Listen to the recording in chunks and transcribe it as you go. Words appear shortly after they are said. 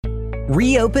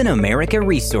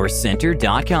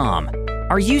ReopenAmericaResourceCenter.com.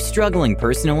 Are you struggling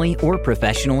personally or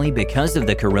professionally because of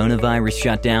the coronavirus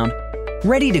shutdown?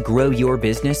 Ready to grow your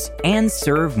business and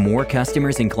serve more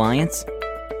customers and clients?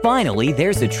 Finally,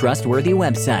 there's a trustworthy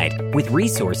website with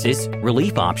resources,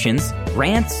 relief options,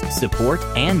 grants, support,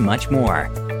 and much more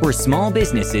for small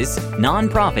businesses,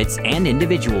 nonprofits, and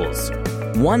individuals.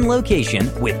 One location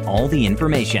with all the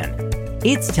information.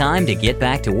 It's time to get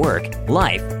back to work,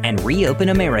 life, and reopen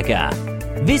America.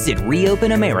 Visit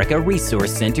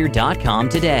ReopenAmericaResourceCenter.com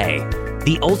today.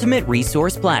 The ultimate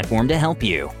resource platform to help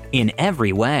you in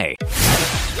every way.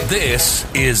 This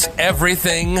is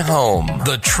Everything Home,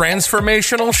 the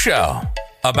transformational show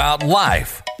about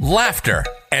life, laughter,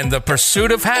 and the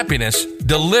pursuit of happiness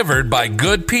delivered by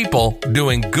good people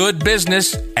doing good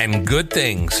business and good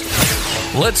things.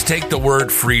 Let's take the word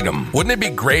freedom. Wouldn't it be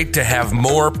great to have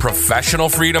more professional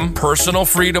freedom, personal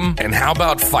freedom, and how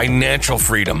about financial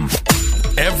freedom?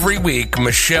 Every week,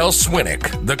 Michelle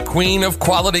Swinick, the queen of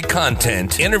quality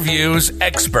content, interviews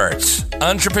experts,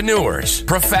 entrepreneurs,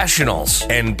 professionals,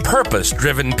 and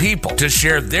purpose-driven people to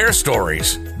share their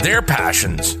stories, their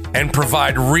passions, and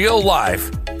provide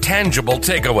real-life, tangible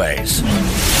takeaways.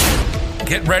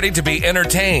 Get ready to be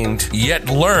entertained, yet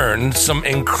learn some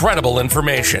incredible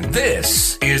information.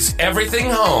 This is Everything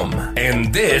Home,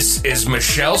 and this is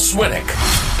Michelle Swinick.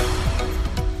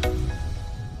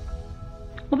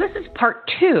 Well, this is part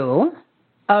 2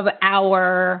 of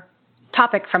our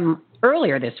topic from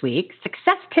earlier this week,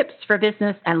 Success Tips for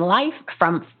Business and Life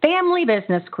from Family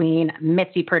Business Queen,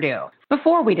 Mitzi Perdue.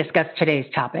 Before we discuss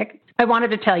today's topic, I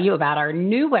wanted to tell you about our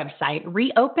new website,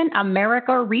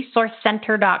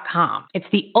 ReopenAmericaResourceCenter.com. It's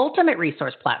the ultimate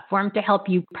resource platform to help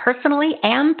you personally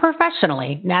and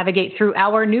professionally navigate through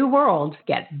our new world,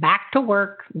 get back to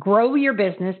work, grow your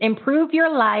business, improve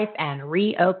your life, and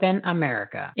reopen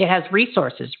America. It has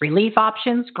resources, relief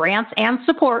options, grants, and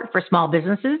support for small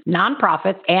businesses,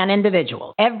 nonprofits, and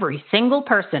individuals. Every single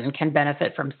person can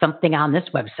benefit from something on this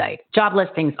website. Job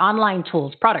listings, online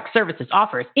tools, products, services,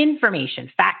 offers, information,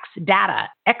 facts, data,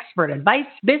 expert advice,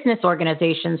 business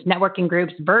organizations, networking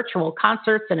groups, virtual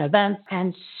concerts and events,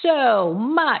 and so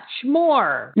much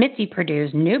more. Mitzi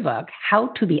Perdue's new book, How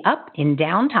to Be Up in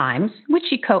Down Times, which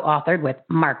she co-authored with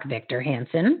Mark Victor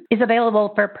Hansen, is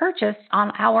available for purchase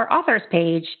on our authors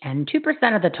page, and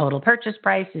 2% of the total purchase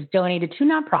price is donated to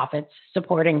nonprofits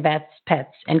supporting vets,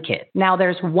 pets, and kids. Now,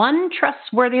 there's one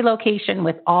trustworthy location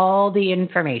with all the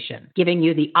information, giving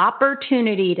you the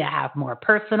opportunity to have more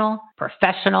personal,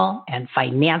 professional, and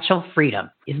financial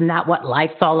freedom. Isn't that what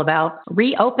life's all about?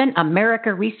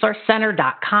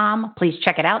 ReopenAmericaResourceCenter.com. Please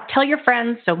check it out. Tell your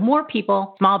friends so more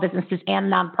people, small businesses,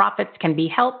 and nonprofits can be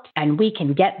helped, and we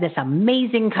can get this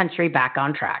amazing country back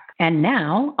on track. And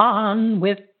now, on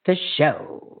with the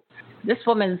show. This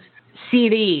woman's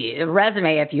CV,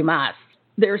 resume, if you must,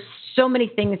 there's so many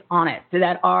things on it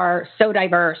that are so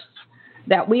diverse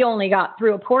that we only got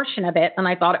through a portion of it, and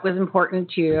I thought it was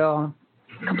important to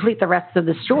complete the rest of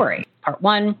the story. Part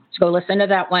 1, let's go listen to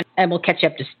that one, and we'll catch you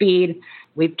up to speed.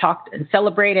 We've talked and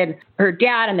celebrated her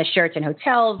dad and the Sheraton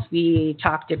hotels. We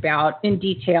talked about in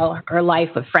detail her life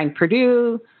with Frank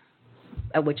Perdue,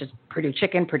 which is Perdue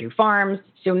Chicken, Perdue Farms.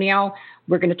 So now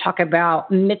we're going to talk about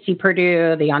Mitzi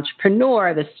Perdue, the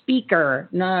entrepreneur, the speaker,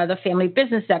 the family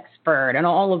business expert, and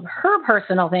all of her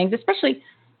personal things, especially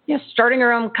starting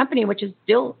her own company, which is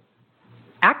still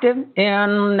active.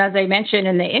 And as I mentioned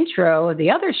in the intro of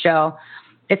the other show,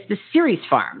 it's the Ceres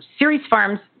Farms. Ceres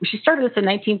Farms, she started this in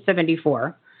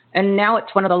 1974, and now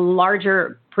it's one of the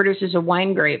larger producers of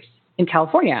wine grapes in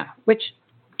California, which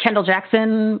Kendall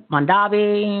Jackson,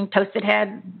 Mondavi, Toasted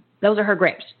Head, those are her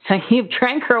grapes. So you've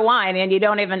drank her wine and you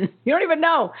don't even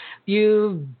know.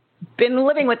 You've been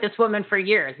living with this woman for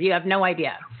years. You have no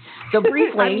idea. So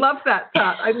briefly, I love that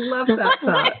thought. Yeah,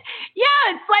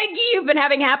 it's like you've been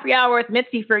having happy hour with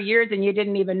Mitzi for years and you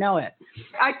didn't even know it.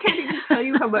 I can't even tell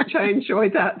you how much I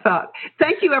enjoyed that thought.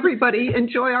 Thank you, everybody.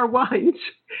 Enjoy our wines.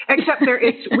 Except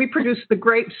we produce the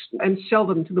grapes and sell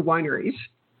them to the wineries.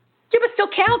 Yeah, but still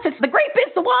counts. It's the grape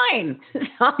is the wine.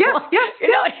 Yes.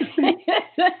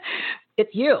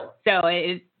 It's you. So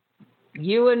it's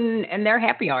you and their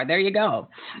happy hour. There you go.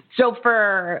 So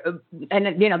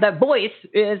the voice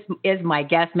is my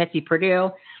guest, Mitzi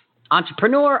Perdue,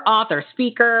 entrepreneur, author,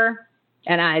 speaker.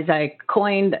 And as I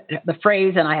coined the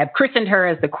phrase, and I have christened her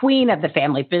as the queen of the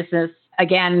family business.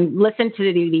 Again, listen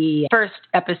to the first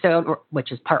episode,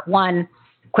 which is part 1.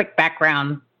 Quick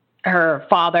background. Her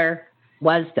father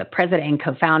was the president and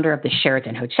co-founder of the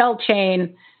Sheraton hotel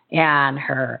chain, and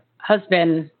her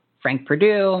husband, Frank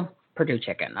Perdue, Perdue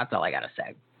Chicken. That's all I got to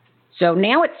say. So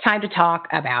now it's time to talk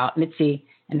about Mitzi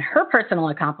and her personal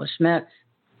accomplishments.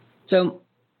 So,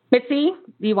 Mitzi,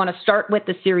 do you want to start with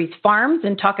the series Farms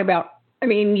and talk about,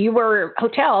 you were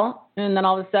hotel, and then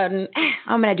all of a sudden,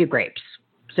 I'm going to do grapes.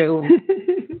 So,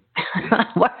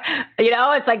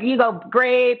 it's like you go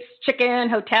grapes, chicken,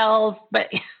 hotels, but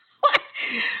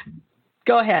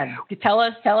go ahead. Tell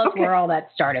us where all that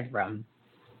started from.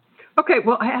 Okay,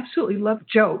 well, I absolutely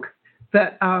joke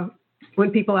that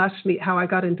when people ask me how I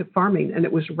got into farming, and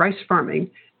it was rice farming,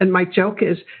 and my joke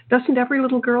is, doesn't every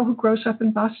little girl who grows up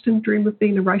in Boston dream of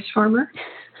being a rice farmer?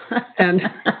 And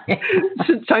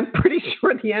since I'm pretty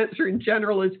sure the answer in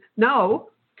general is no,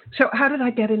 so how did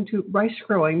I get into rice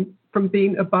growing from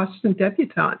being a Boston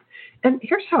debutante? And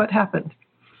here's how it happened.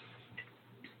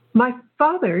 My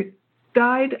father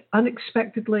died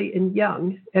unexpectedly and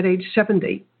young at age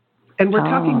 70. And we're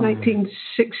talking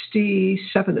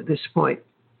 1967 at this point.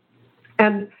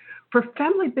 And for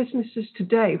family businesses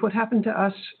today, what happened to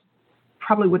us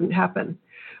probably wouldn't happen.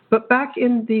 But back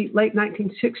in the late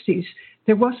 1960s,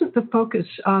 there wasn't the focus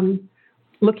on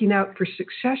looking out for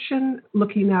succession,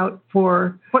 looking out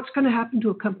for what's going to happen to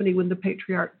a company when the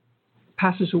patriarch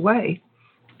passes away.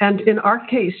 And in our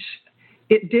case,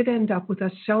 it did end up with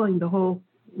us selling the whole,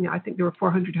 I think there were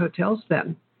 400 hotels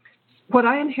then. What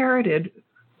I inherited,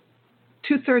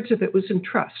 2/3 of it was in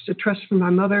trust, a trust from my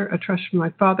mother, a trust from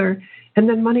my father, and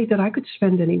then money that I could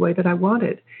spend any way that I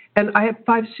wanted. And I have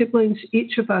 5 siblings.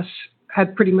 Each of us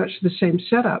had pretty much the same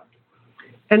setup.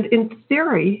 And in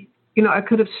theory, I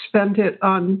could have spent it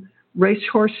on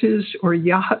racehorses or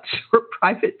yachts or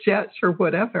private jets or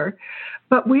whatever.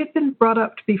 But we had been brought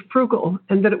up to be frugal,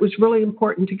 and that it was really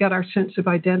important to get our sense of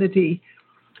identity,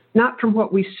 not from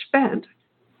what we spent,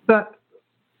 but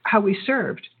how we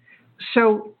served.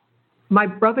 So my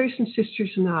brothers and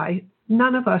sisters and I,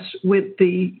 none of us went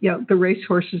the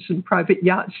racehorses and private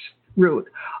yachts route.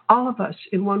 All of us,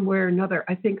 in one way or another,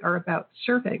 I think, are about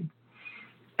serving.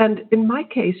 And in my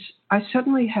case, I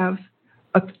suddenly have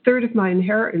 1/3 of my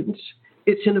inheritance.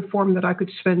 It's in a form that I could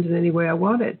spend in any way I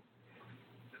wanted.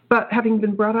 But having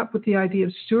been brought up with the idea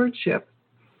of stewardship,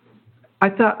 I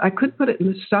thought I could put it in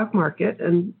the stock market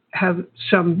and have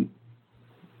some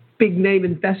big name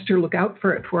investor look out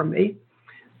for it for me.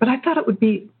 But I thought it would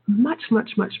be much,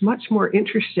 much, much, much more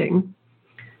interesting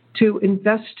to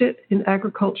invest it in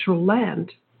agricultural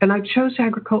land. And I chose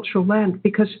agricultural land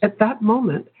because at that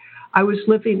moment, I was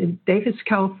living in Davis,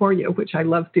 California, which I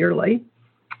love dearly.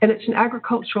 And it's an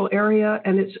agricultural area,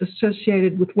 and it's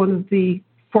associated with one of the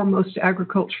foremost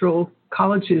agricultural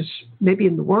colleges, maybe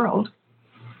in the world.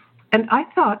 And I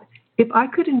thought if I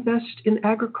could invest in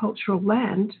agricultural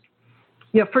land,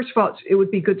 first of all, it would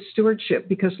be good stewardship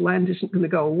because land isn't going to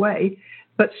go away.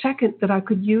 But second, that I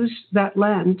could use that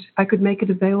land, I could make it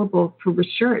available for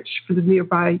research for the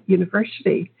nearby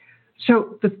university.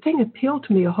 So the thing appealed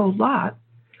to me a whole lot.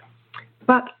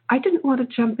 But I didn't want to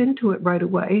jump into it right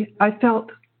away. I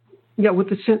felt,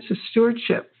 with a sense of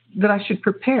stewardship, that I should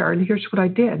prepare. And here's what I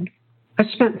did. I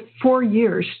spent 4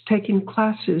 years taking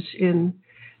classes in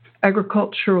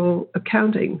agricultural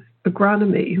accounting,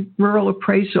 agronomy, rural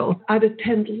appraisal. I'd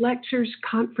attend lectures,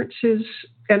 conferences,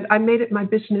 and I made it my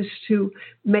business to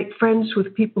make friends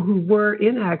with people who were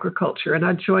in agriculture, and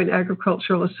I'd join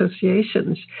agricultural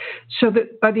associations, so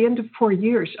that by the end of 4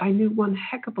 years, I knew one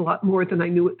heck of a lot more than I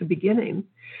knew at the beginning.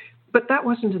 But that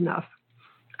wasn't enough.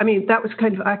 That was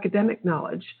kind of academic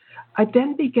knowledge. I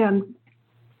then began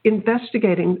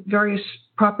investigating various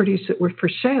properties that were for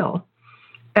sale.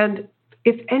 And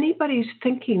if anybody's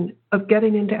thinking of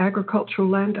getting into agricultural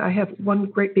land, I have one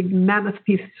great big mammoth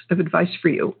piece of advice for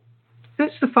you.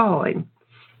 It's the following.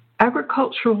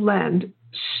 Agricultural land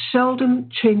seldom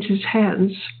changes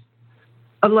hands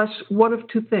unless one of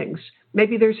two things.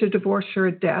 Maybe there's a divorce or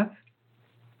a death,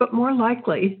 but more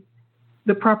likely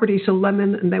the property's a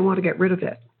lemon and they want to get rid of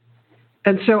it.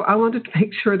 And so I wanted to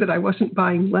make sure that I wasn't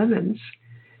buying lemons.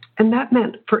 And that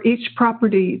meant for each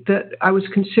property that I was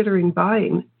considering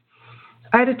buying,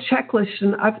 I had a checklist,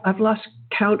 and I've lost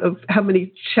count of how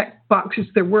many check boxes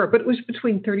there were, but it was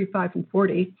between 35 and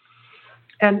 40.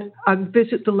 And I'd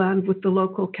visit the land with the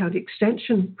local county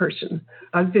extension person.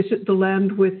 I'd visit the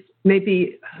land with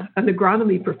maybe an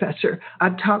agronomy professor.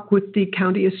 I'd talk with the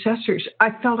county assessors.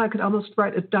 I felt I could almost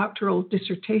write a doctoral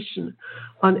dissertation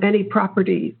on any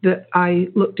property that I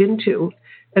looked into.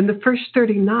 And the first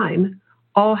 39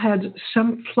 all had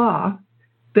some flaw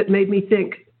that made me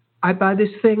think, I buy this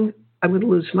thing, I'm going to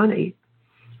lose money.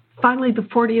 Finally, the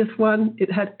 40th one,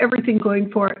 it had everything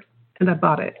going for it, and I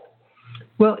bought it.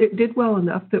 Well, it did well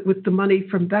enough that with the money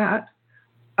from that,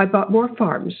 I bought more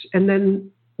farms. And then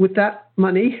with that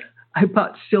money, I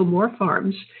bought still more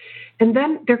farms. And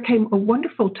then there came a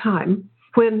wonderful time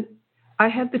when I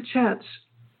had the chance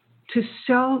to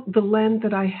sell the land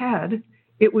that I had,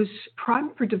 it was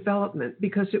prime for development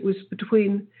because it was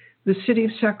between the city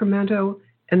of Sacramento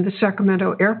and the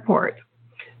Sacramento airport.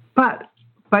 But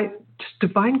by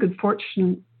divine good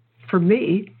fortune for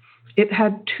me, it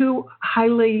had 2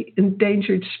 highly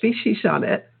endangered species on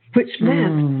it, which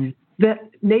meant that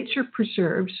nature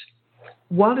preserves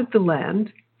wanted the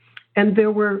land, and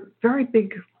there were very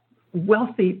big,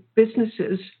 wealthy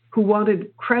businesses who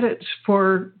wanted credits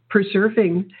for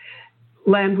preserving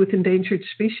land with endangered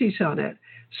species on it.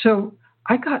 So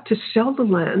I got to sell the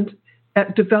land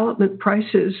at development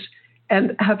prices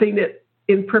and having it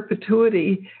in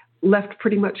perpetuity left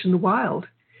pretty much in the wild.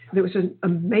 There was an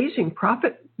amazing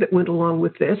profit that went along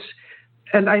with this.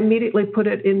 And I immediately put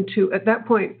it into, at that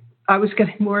point, I was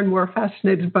getting more and more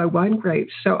fascinated by wine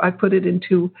grapes. So I put it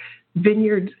into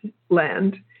vineyard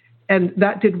land. And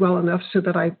that did well enough so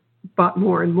that I bought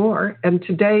more and more. And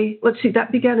today,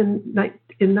 that began in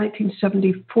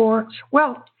 1974.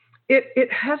 Well,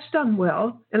 it has done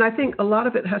well. And I think a lot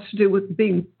of it has to do with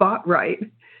being bought right.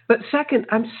 But second,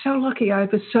 I'm so lucky I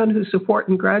have a son who's a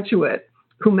Wharton graduate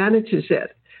who manages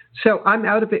it. So I'm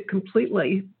out of it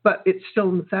completely, but it's still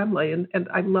in the family. And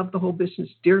I love the whole business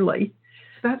dearly.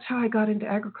 That's how I got into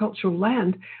agricultural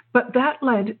land. But that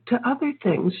led to other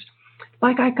things.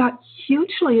 Like I got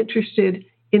hugely interested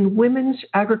in women's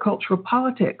agricultural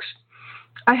politics.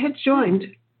 I had joined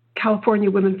California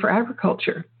Women for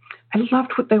Agriculture. I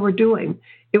loved what they were doing.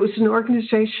 It was an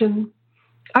organization,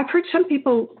 I've heard some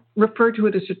people refer to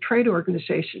it as a trade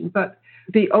organization, but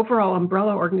the overall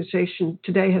umbrella organization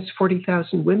today has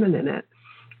 40,000 women in it.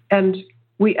 And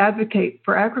we advocate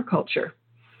for agriculture.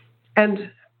 And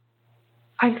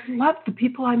I loved the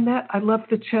people I met. I loved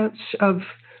the chance of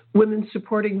women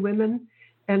supporting women.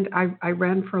 And I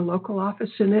ran for a local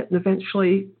office in it and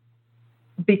eventually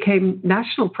became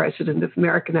national president of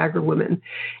American Agri-Women.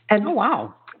 And, oh,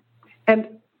 wow. And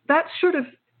that sort of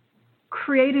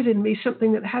created in me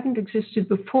something that hadn't existed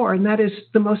before, and that is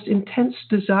the most intense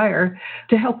desire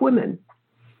to help women.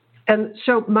 And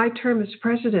so my term as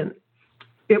president,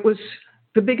 it was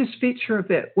the biggest feature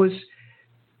of it was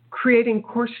creating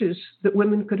courses that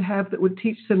women could have that would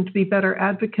teach them to be better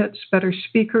advocates, better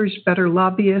speakers, better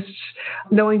lobbyists,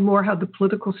 knowing more how the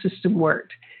political system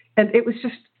worked. And it was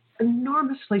just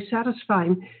enormously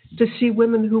satisfying to see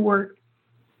women who were,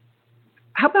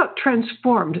 how about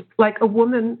transformed, like a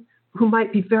woman who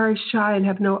might be very shy and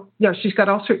have she's got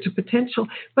all sorts of potential,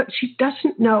 but she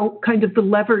doesn't know kind of the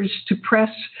levers to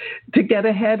press to get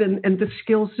ahead and the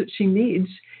skills that she needs.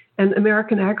 And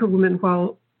American Agri-Women,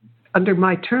 while under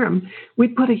my term, we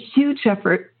put a huge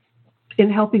effort in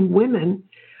helping women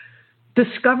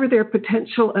discover their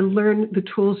potential and learn the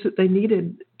tools that they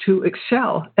needed to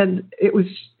excel. And it was,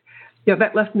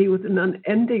 that left me with an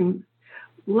unending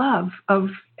love of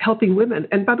helping women.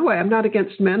 And by the way, I'm not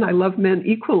against men. I love men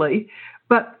equally.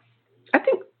 But I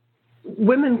think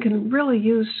women can really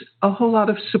use a whole lot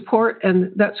of support,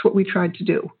 and that's what we tried to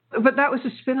do. But that was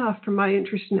a spin-off from my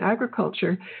interest in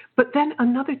agriculture. But then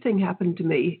another thing happened to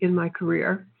me in my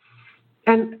career.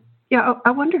 And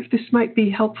I wonder if this might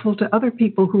be helpful to other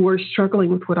people who were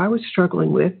struggling with what I was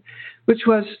struggling with, which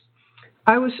was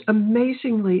I was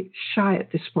amazingly shy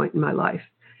at this point in my life.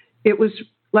 It was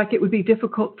like it would be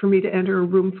difficult for me to enter a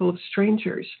room full of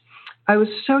strangers. I was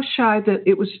so shy that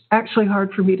it was actually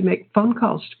hard for me to make phone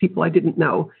calls to people I didn't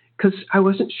know because I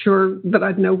wasn't sure that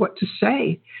I'd know what to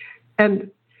say.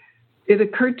 And it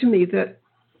occurred to me that,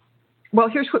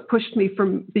 here's what pushed me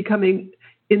from becoming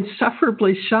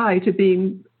insufferably shy to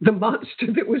being the monster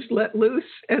that was let loose.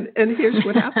 And here's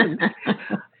what happened.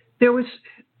 There was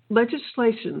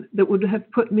legislation that would have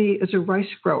put me as a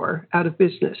rice grower out of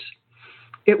business.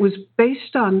 It was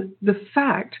based on the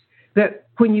fact that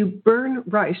when you burn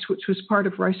rice, which was part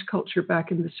of rice culture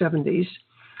back in the 70s,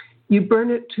 you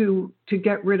burn it to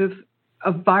get rid of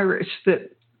a virus that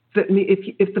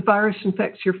if the virus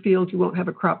infects your field, you won't have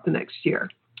a crop the next year.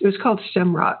 It was called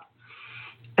stem rot.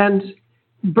 And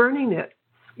burning it,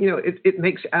 it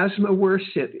makes asthma worse.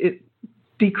 It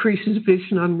decreases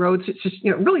vision on roads. It's just,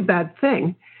 a really bad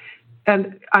thing.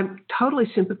 And I'm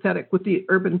totally sympathetic with the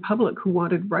urban public who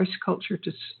wanted rice culture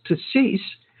to cease.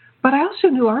 But I also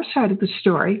knew our side of the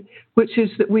story, which is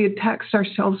that we had taxed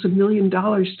ourselves $1 million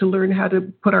to learn how to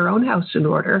put our own house in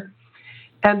order.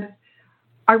 And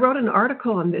I wrote an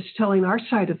article on this telling our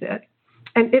side of it,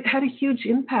 and it had a huge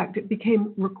impact. It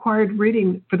became required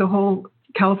reading for the whole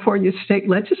California state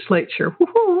legislature.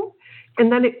 Woo-hoo.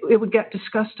 And then it would get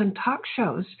discussed on talk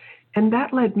shows. And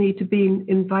that led me to being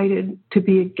invited to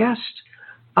be a guest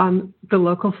on the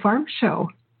local farm show.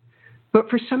 But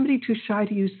for somebody too shy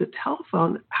to use the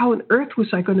telephone, how on earth was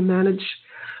I going to manage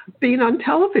being on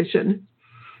television?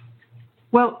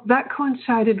 Well, that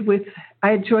coincided with, I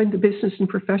had joined the Business and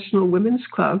Professional Women's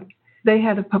Club. They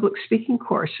had a public speaking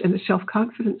course and a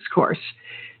self-confidence course.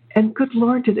 And good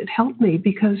Lord, did it help me,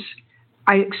 because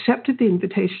I accepted the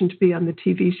invitation to be on the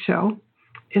TV show.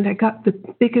 And I got the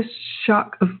biggest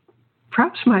shock of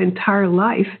perhaps my entire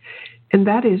life. And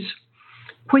that is,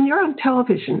 when you're on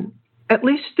television, at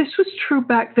least this was true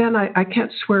back then. I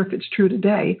can't swear if it's true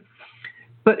today.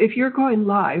 But if you're going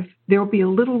live, there will be a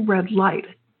little red light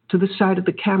to the side of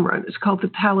the camera, and it's called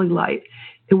the tally light.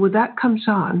 And when that comes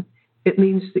on, it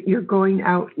means that you're going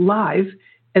out live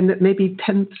and that maybe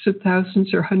tens of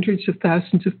thousands or hundreds of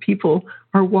thousands of people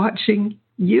are watching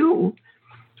you.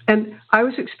 And I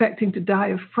was expecting to die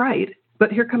of fright,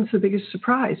 but here comes the biggest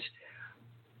surprise.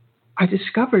 I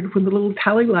discovered when the little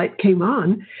tally light came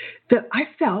on that I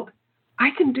felt,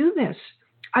 I can do this.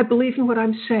 I believe in what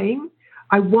I'm saying.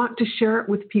 I want to share it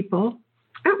with people.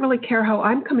 I don't really care how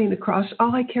I'm coming across.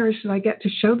 All I care is that I get to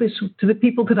show this to the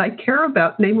people that I care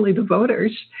about, namely the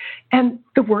voters. And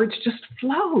the words just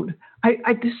flowed.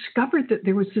 I discovered that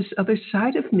there was this other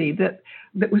side of me that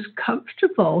was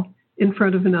comfortable in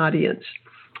front of an audience.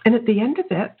 And at the end of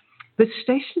it, the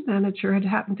station manager had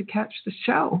happened to catch the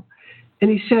show. And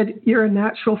he said, "You're a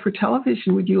natural for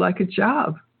television. Would you like a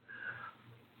job?"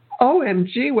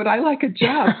 OMG, would I like a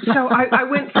job? So I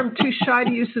went from too shy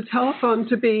to use the telephone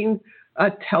to being a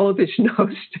television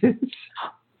hostess.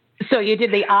 So you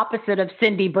did the opposite of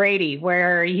Cindy Brady,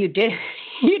 where you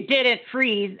didn't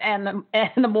freeze, and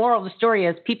the moral of the story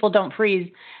is people don't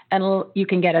freeze, and you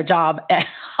can get a job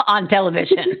on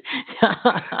television.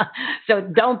 So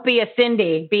don't be a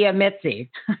Cindy, be a Mitzi.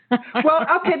 Well,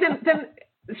 okay, then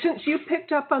since you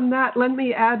picked up on that, let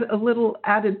me add a little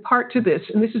added part to this,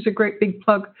 and this is a great big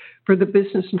plug for the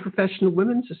Business and Professional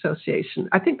Women's Association.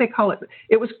 I think they call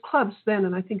it was clubs then,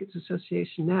 and I think it's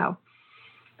association now.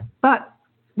 But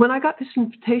when I got this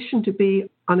invitation to be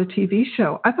on a TV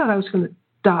show, I thought I was going to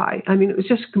die. I mean, it was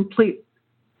just complete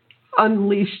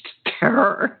unleashed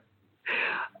terror.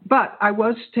 But I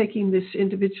was taking this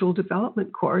individual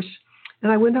development course,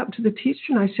 and I went up to the teacher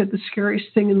and I said, the scariest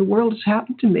thing in the world has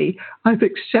happened to me. I've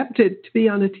accepted to be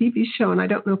on a TV show, and I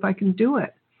don't know if I can do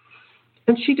it.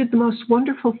 And she did the most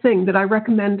wonderful thing that I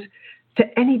recommend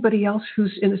to anybody else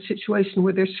who's in a situation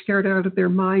where they're scared out of their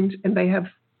mind and they have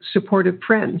supportive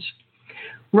friends.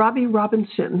 Robbie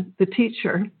Robinson, the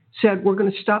teacher, said, we're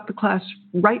going to stop the class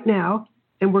right now,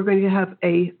 and we're going to have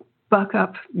a Buck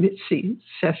Up Mitzi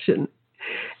session.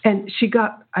 And she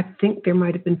got, I think there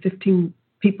might have been 15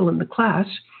 people in the class.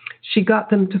 She got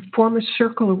them to form a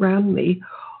circle around me,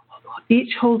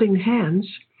 each holding hands,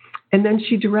 and then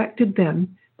she directed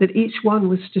them that each one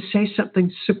was to say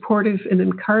something supportive and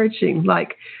encouraging,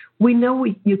 like, we know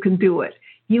you can do it.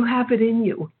 You have it in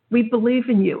you. We believe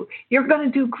in you. You're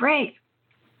going to do great.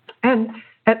 And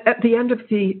at the end of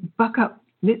the Buck Up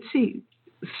Mitzi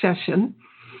session,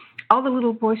 all the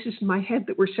little voices in my head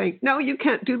that were saying, no, you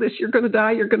can't do this. You're going to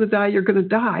die. You're going to die. You're going to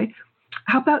die.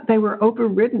 How about they were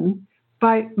overridden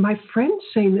by my friends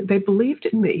saying that they believed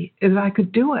in me and that I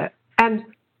could do it? And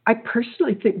I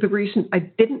personally think the reason I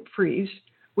didn't freeze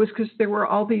was because there were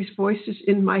all these voices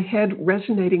in my head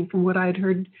resonating from what I had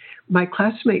heard my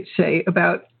classmates say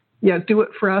about, yeah, do it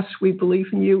for us. We believe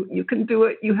in you. You can do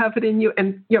it. You have it in you.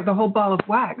 And, the whole ball of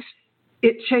wax.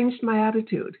 It changed my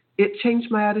attitude. It changed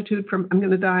my attitude from I'm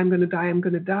going to die, I'm going to die, I'm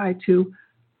going to die to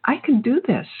I can do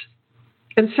this.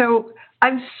 And so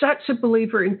I'm such a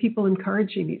believer in people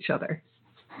encouraging each other.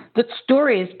 The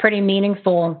story is pretty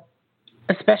meaningful,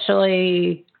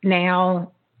 especially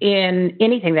now in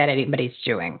anything that anybody's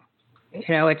doing.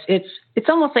 It's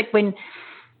almost like when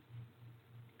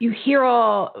you hear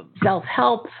all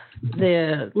self-help,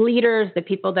 the leaders, the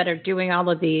people that are doing all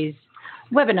of these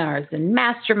webinars and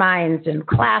masterminds and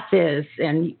classes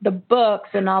and the books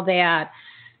and all that,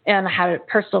 and how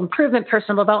personal improvement,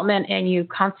 personal development, and you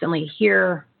constantly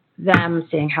hear them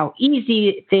saying how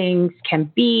easy things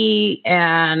can be.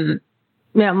 And,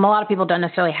 a lot of people don't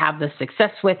necessarily have the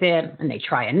success with it, and they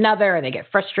try another, or they get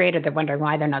frustrated. They're wondering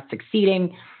why they're not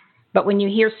succeeding. But when you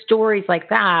hear stories like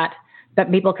that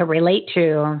people can relate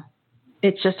to,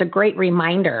 it's just a great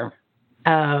reminder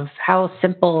of how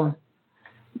simple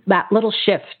that little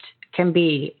shift can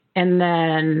be, and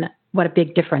then what a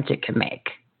big difference it can make.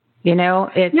 I'll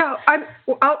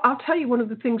tell you, one of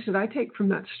the things that I take from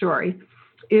that story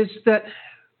is that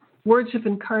words of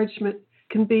encouragement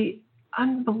can be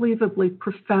unbelievably,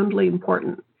 profoundly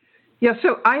important. Yeah,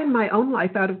 so I, in my own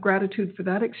life, out of gratitude for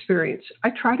that experience,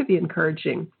 I try to be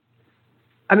encouraging.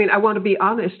 I mean, I want to be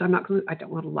honest. I don't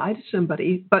want to lie to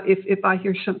somebody, but if I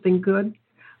hear something good,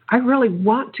 I really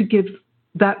want to give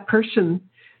that person,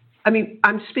 I mean,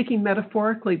 I'm speaking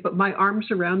metaphorically, but my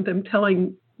arms around them,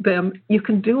 telling them, you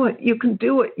can do it, you can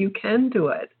do it, you can do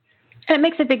it. And it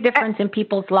makes a big difference in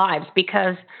people's lives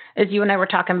because, as you and I were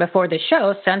talking before the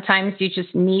show, sometimes you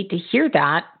just need to hear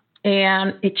that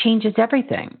and it changes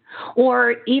everything.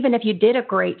 Or even if you did a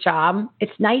great job,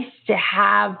 it's nice to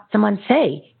have someone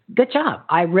say, good job,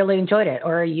 I really enjoyed it,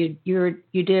 or you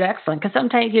did excellent. Because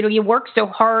sometimes, you work so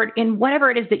hard in whatever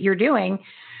it is that you're doing,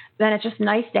 then it's just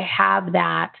nice to have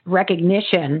that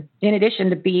recognition in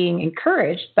addition to being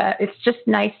encouraged. But it's just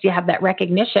nice to have that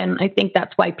recognition. I think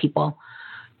that's why people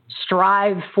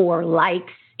strive for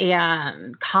likes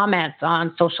and comments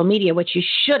on social media, which you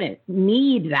shouldn't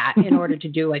need that in order to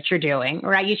do what you're doing,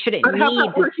 right? You shouldn't need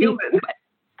to see.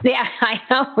 Yeah, I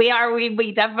know we are.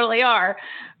 We definitely are.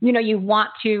 You want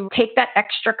to take that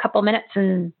extra couple minutes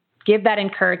and give that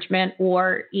encouragement,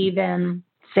 or even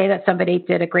say that somebody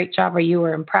did a great job or you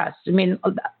were impressed. I mean,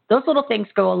 those little things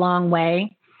go a long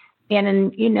way.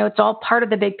 And it's all part of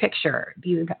the big picture.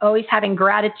 You're always having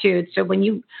gratitude. So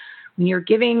when you're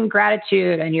giving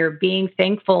gratitude and you're being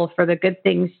thankful for the good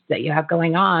things that you have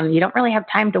going on, you don't really have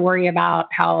time to worry about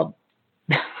how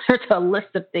there's a list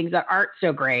of things that aren't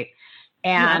so great.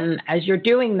 And as you're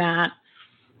doing that,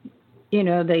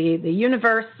 the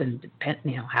universe and,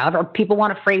 however people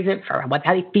want to phrase it, for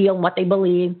how they feel and what they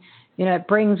believe, it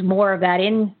brings more of that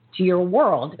into your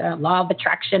world, law of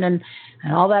attraction and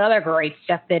all that other great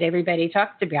stuff that everybody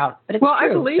talks about. But it's true. I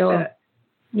believe it.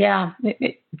 Yeah.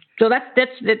 So that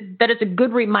is a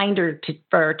good reminder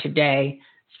for today,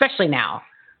 especially now.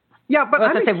 Yeah, but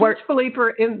I'm a huge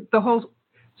believer in the whole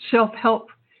self-help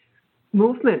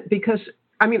movement because,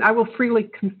 I mean, I will freely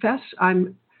confess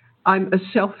I'm a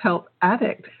self-help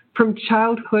addict. From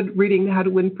childhood, reading How to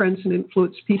Win Friends and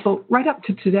Influence People, right up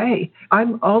to today,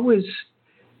 I'm always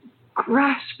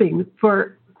grasping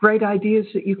for great ideas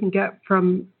that you can get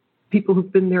from people who've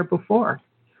been there before.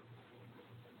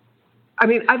 I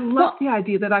mean, I love the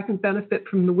idea that I can benefit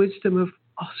from the wisdom of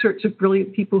all sorts of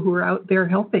brilliant people who are out there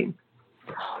helping.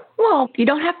 Well, you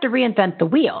don't have to reinvent the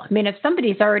wheel. I mean, if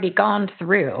somebody's already gone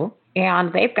through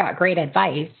and they've got great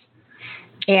advice,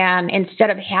 and instead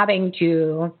of having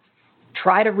to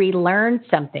try to relearn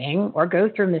something or go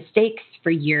through mistakes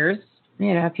for years,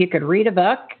 if you could read a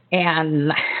book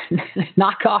and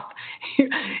knock off,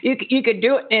 you could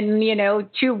do it in,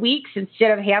 2 weeks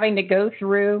instead of having to go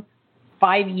through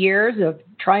 5 years of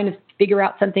trying to figure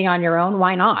out something on your own.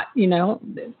 Why not?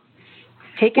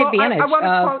 Take advantage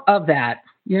of that.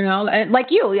 Like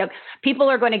you, people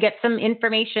are going to get some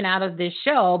information out of this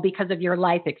show because of your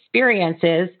life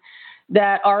experiences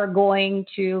that are going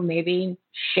to maybe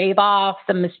shave off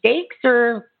some mistakes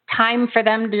or time for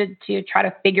them to try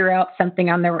to figure out something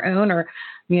on their own, or,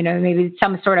 maybe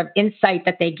some sort of insight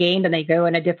that they gained and they go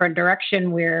in a different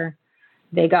direction where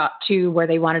they got to where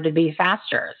they wanted to be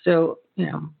faster. So,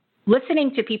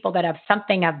 listening to people that have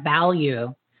something of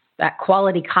value, that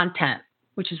quality content,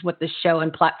 which is what this show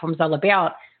and platform is all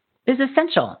about, is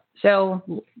essential. So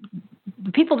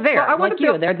the people there,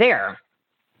 they're there.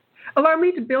 Allow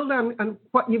me to build on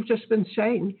what you've just been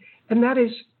saying, and that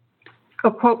is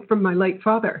a quote from my late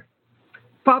father.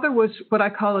 Father was what I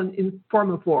call an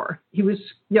informavore. He was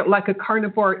like a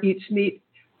carnivore eats meat,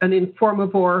 an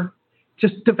informavore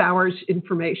just devours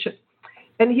information.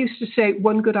 And he used to say,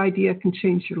 one good idea can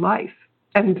change your life.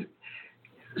 And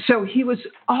so he was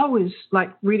always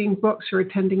like reading books or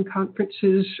attending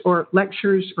conferences or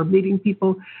lectures or meeting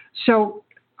people. So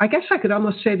I guess I could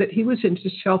almost say that he was into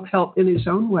self-help in his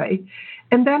own way.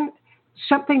 And then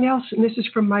something else, and this is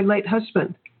from my late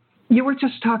husband. You were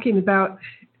just talking about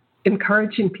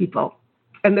encouraging people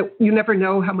and that you never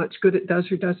know how much good it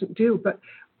does or doesn't do. But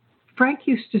Frank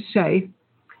used to say,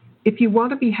 if you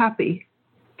want to be happy,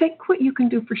 think what you can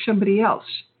do for somebody else.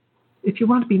 If you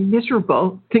want to be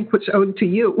miserable, think what's owed to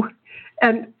you.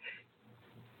 And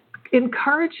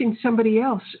encouraging somebody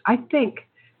else, I think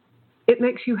it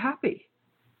makes you happy.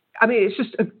 I mean, it's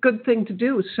just a good thing to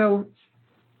do. So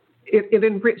it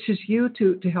enriches you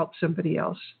to help somebody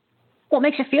else. Well, it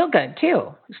makes you feel good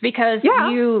too. It's because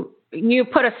you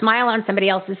put a smile on somebody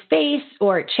else's face,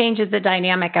 or it changes the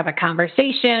dynamic of a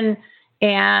conversation,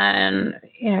 and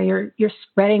you're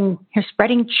spreading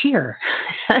cheer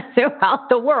throughout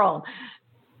the world.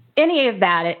 Any of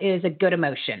that is a good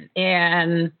emotion,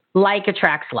 and like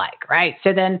attracts like, right?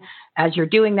 So then, as you're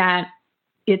doing that,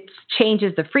 it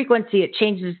changes the frequency, it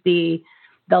changes the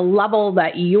the level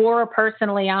that you're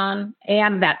personally on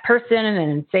and that person,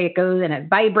 and say it goes and it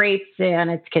vibrates and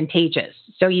it's contagious.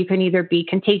 So you can either be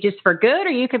contagious for good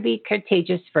or you could be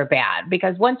contagious for bad,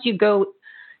 because once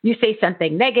you say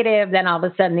something negative, then all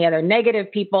of a sudden the other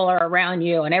negative people are around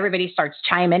you and everybody starts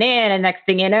chiming in. And next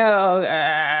thing you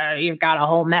know, you've got a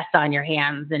whole mess on your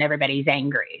hands and everybody's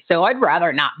angry. So I'd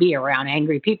rather not be around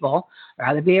angry people,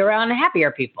 rather be around happier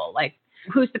people. Like,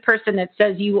 who's the person that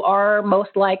says you are most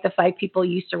like the 5 people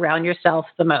you surround yourself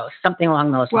the most? Something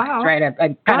along those lines, right?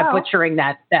 I'm kind of butchering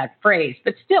that phrase,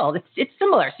 but still, it's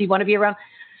similar. So you want to be around.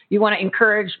 You want to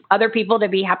encourage other people to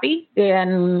be happy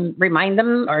and remind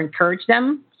them or encourage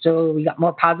them. So we got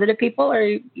more positive people, or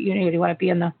you want to be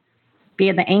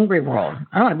in the angry world.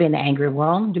 I don't want to be in the angry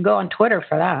world. You go on Twitter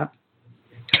for that.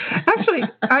 Actually,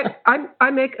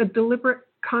 I make a deliberate,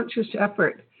 conscious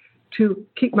effort to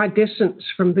keep my distance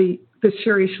from the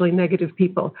seriously negative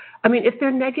people. I mean, if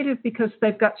they're negative because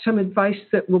they've got some advice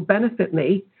that will benefit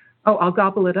me, I'll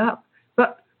gobble it up.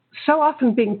 But so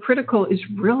often being critical is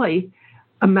really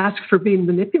a mask for being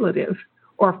manipulative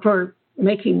or for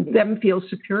making them feel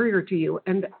superior to you.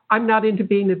 And I'm not into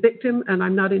being a victim, and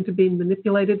I'm not into being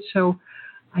manipulated. So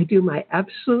I do my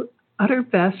absolute, utter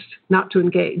best not to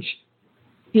engage.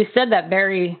 You said that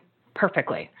very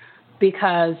perfectly,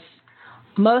 because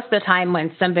most of the time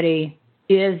when somebody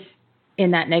is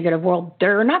in that negative world,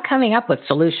 they're not coming up with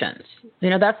solutions.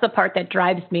 That's the part that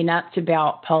drives me nuts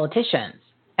about politicians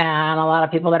and a lot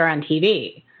of people that are on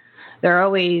TV. They're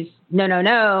always,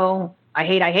 no, I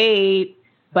hate,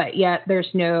 but yet there's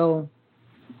no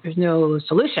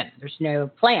solution. There's no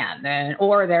plan,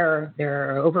 or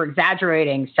they're over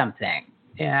exaggerating something.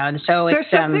 And so there's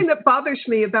something that bothers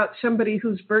me about somebody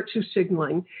who's virtue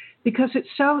signaling, because it's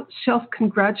so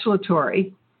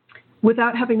self-congratulatory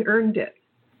without having earned it.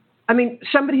 I mean,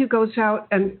 somebody who goes out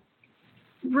and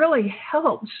really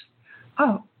helps,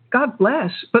 oh, God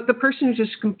bless. But the person who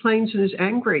just complains and is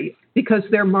angry because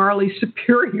they're morally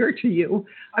superior to you,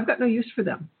 I've got no use for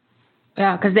them.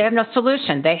 Yeah, because they have no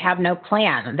solution. They have no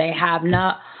plan.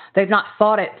 They've not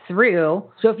thought it through.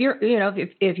 So if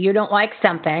you don't like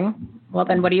something, well,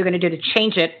 then what are you going to do to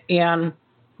change it and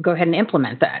go ahead and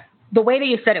implement that? The way that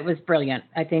you said it was brilliant.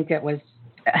 I think it was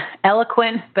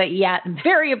eloquent, but yet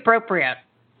very appropriate.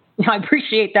 I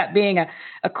appreciate that being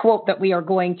a quote that we are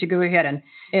going to go ahead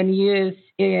and use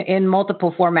in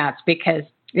multiple formats, because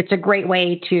it's a great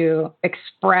way to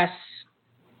express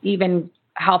even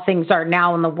how things are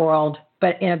now in the world,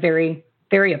 but in a very,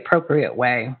 very appropriate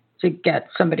way to get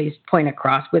somebody's point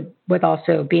across with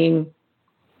also being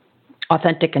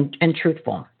authentic and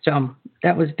truthful. So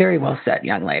that was very well said,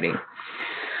 young lady.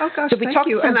 Oh, gosh, thank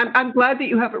you. And I'm glad that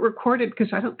you have it recorded,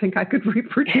 because I don't think I could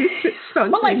reproduce it.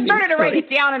 Well, I started to write it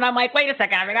down, and I'm like, wait a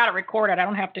second, I got to record it. I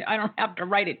don't have to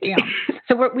write it down.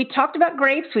 So we talked about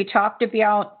grapes. We talked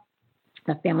about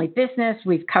the family business.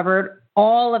 We've covered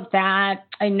all of that.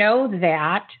 I know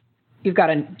that you've got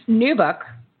a new book,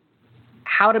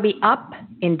 How to Be Up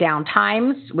in Down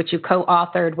Times, which you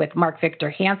co-authored with Mark Victor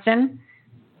Hansen.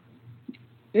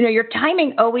 Your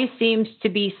timing always seems to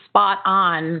be spot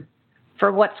on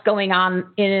for what's going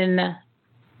on in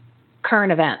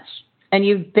current events. And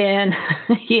you've done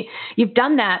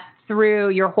that through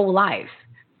your whole life.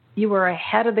 You were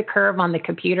ahead of the curve on the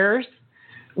computers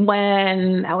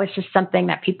when that was just something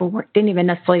that people didn't even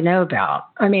necessarily know about.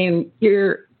 I mean,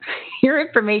 your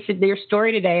information, your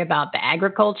story today about the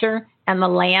agriculture and the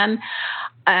land,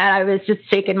 I was just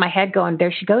shaking my head going,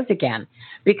 there she goes again.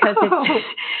 Because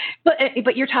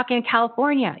but you're talking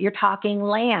California, you're talking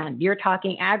land, you're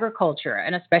talking agriculture.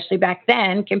 And especially back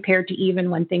then, compared to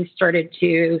even when things started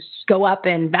to go up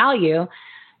in value,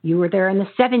 you were there in the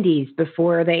 70s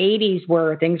before the 80s,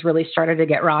 where things really started to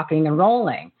get rocking and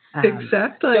rolling.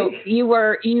 Exactly. So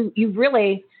you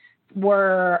really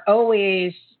were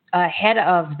always ahead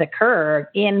of the curve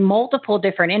in multiple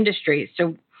different industries.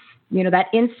 So, that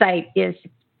insight is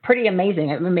pretty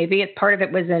amazing. I mean, maybe part of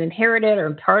it was inherited,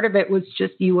 or part of it was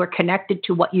just you were connected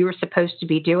to what you were supposed to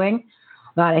be doing.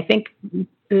 But I think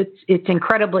it's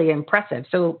incredibly impressive.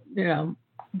 So,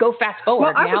 go fast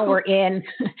forward. Now you were in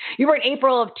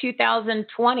April of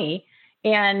 2020,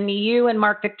 and you and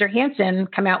Mark Victor Hansen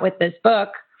come out with this book,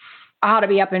 How to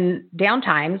Be Up in Down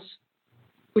Times,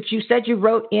 which you said you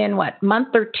wrote in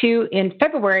month or two in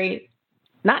February,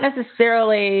 not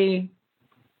necessarily.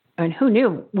 I mean, who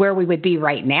knew where we would be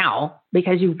right now,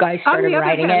 because you guys started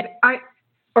writing it?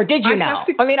 Or did you know?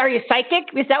 I mean, are you psychic?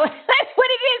 Is that what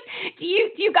it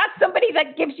is? You got somebody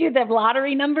that gives you the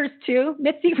lottery numbers too?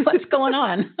 Mitzi, what's going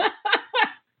on?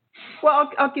 Well,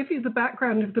 I'll give you the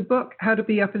background of the book, How to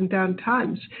Be Up in Down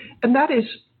Times. And that is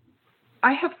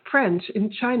I have friends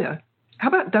in China, how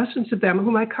about dozens of them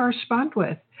whom I correspond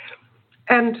with?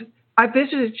 And I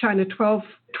visited China 12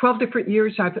 different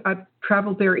years. I've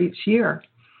traveled there each year.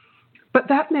 But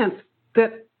that meant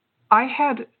that I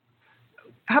had,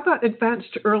 how about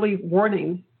advanced early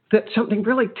warning that something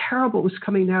really terrible was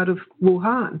coming out of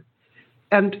Wuhan?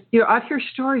 And, I'd hear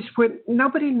stories when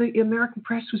nobody in the American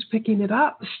press was picking it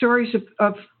up, stories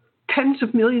of tens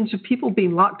of millions of people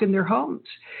being locked in their homes.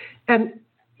 And,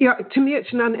 to me,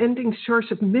 it's an unending source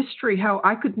of mystery how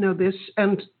I could know this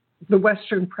and the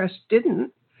Western press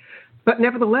didn't. But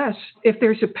nevertheless, if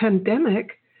there's a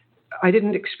pandemic, I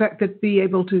didn't expect to be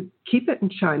able to keep it in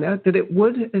China, that it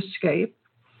would escape.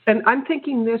 And I'm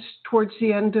thinking this towards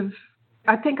the end of,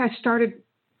 I think I started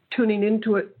tuning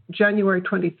into it January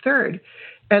 23rd.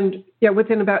 And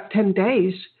within about 10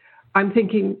 days, I'm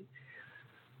thinking,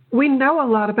 we know a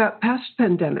lot about past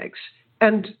pandemics.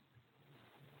 And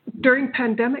during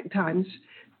pandemic times,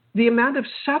 the amount of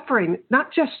suffering,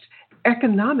 not just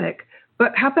economic,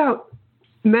 but how about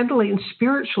mentally and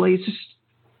spiritually, is just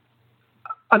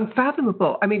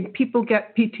unfathomable. I mean, people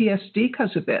get PTSD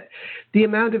because of it. The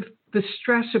amount of the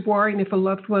stress of worrying if a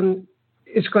loved one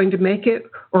is going to make it,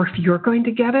 or if you're going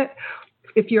to get it,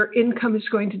 if your income is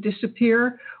going to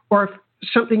disappear, or if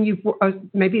something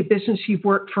maybe a business you've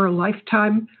worked for a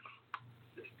lifetime,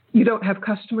 you don't have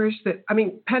customers.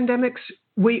 Pandemics,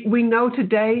 we know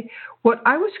today what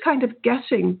I was kind of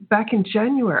guessing back in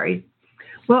January.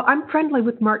 Well, I'm friendly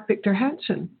with Mark Victor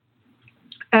Hansen.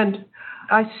 And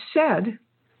I said,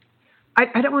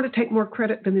 I don't want to take more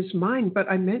credit than is mine, but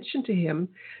I mentioned to him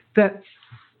that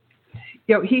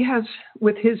he has,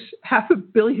 with his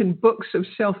 500 million books of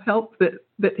self-help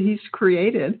that he's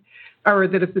created or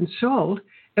that have been sold,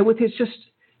 and with his just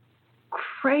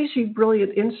crazy,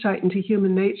 brilliant insight into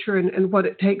human nature and what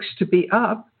it takes to be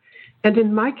up. And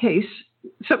in my case,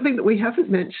 something that we haven't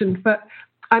mentioned, but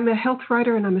I'm a health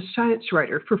writer and I'm a science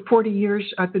writer. For 40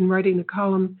 years, I've been writing a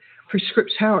column for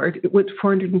Scripps Howard. It went to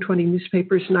 420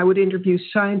 newspapers, and I would interview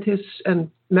scientists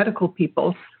and medical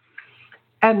people.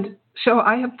 And so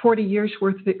I have 40 years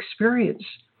worth of experience.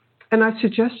 And I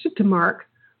suggested to Mark,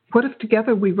 what if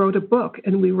together we wrote a book,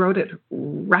 and we wrote it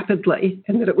rapidly,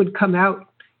 and that it would come out,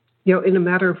 in a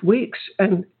matter of weeks.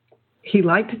 And he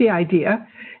liked the idea.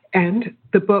 And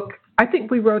the book, I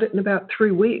think we wrote it in about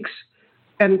 3 weeks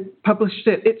and published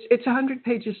it. It's 100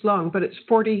 pages long, but it's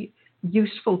 40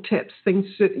 useful tips, things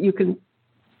that you can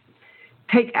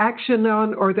take action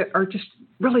on or that are just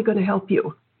really going to help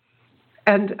you.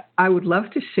 And I would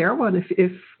love to share one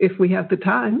if we have the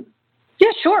time. Yeah,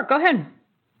 sure. Go ahead.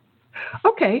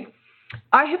 Okay.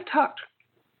 I have talked,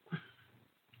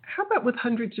 how about with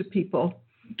hundreds of people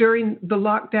during the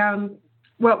lockdown?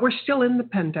 Well, we're still in the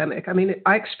pandemic.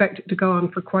 I expect it to go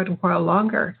on for quite a while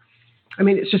longer.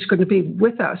 It's just going to be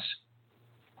with us.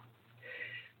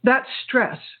 That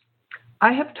stress.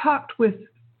 I have talked with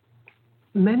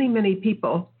many, many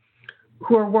people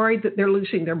who are worried that they're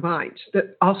losing their minds,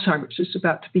 that Alzheimer's is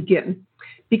about to begin,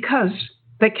 because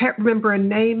they can't remember a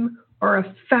name or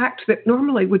a fact that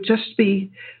normally would just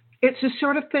be, it's the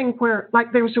sort of thing where,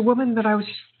 like, there was a woman that I was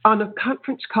on a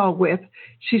conference call with.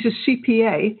 She's a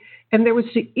CPA, and there was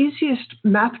the easiest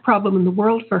math problem in the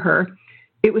world for her.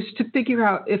 It was to figure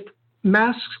out if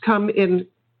masks come in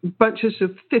bunches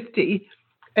of 50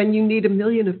 and you need 1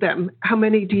 million of them, how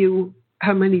many do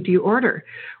you order?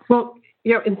 Well,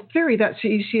 in theory, that's the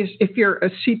easiest. If you're a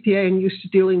CPA and used to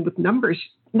dealing with numbers,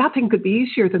 nothing could be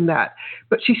easier than that.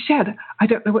 But she said, I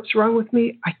don't know what's wrong with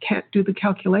me. I can't do the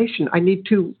calculation. I need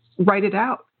to write it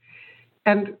out.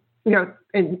 And,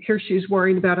 and here she's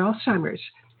worrying about Alzheimer's.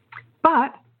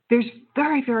 But there's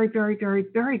very, very, very, very,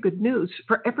 very good news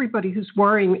for everybody who's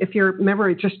worrying if your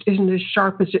memory just isn't as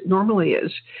sharp as it normally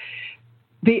is.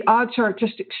 The odds are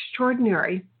just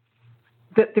extraordinary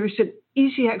that there's an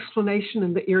easy explanation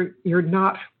and that you're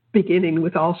not beginning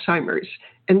with Alzheimer's.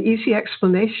 An easy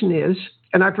explanation is,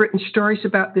 and I've written stories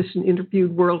about this and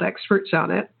interviewed world experts on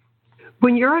it,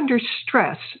 when you're under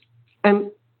stress,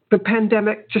 and the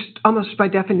pandemic just almost by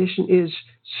definition is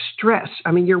stress.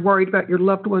 You're worried about your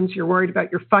loved ones, you're worried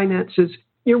about your finances,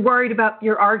 you're worried about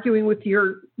you're arguing with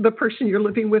the person you're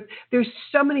living with. There's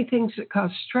so many things that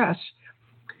cause stress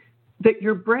that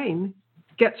your brain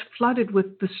gets flooded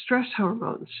with the stress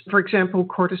hormones, for example,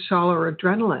 cortisol or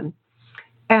adrenaline.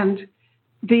 And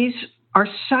these are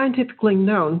scientifically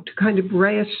known to kind of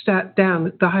rheostat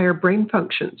down the higher brain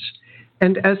functions.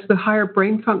 And as the higher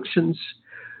brain functions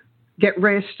get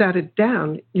rheostated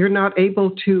down, you're not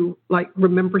able to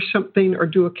remember something or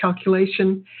do a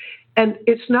calculation. And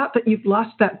it's not that you've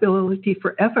lost that ability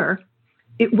forever.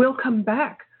 It will come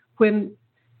back when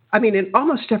I mean, in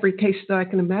almost every case that I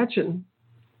can imagine,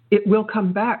 it will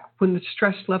come back when the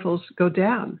stress levels go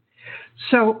down.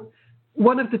 So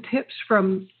one of the tips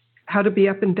from How to Be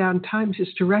Up and Down Times is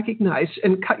to recognize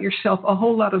and cut yourself a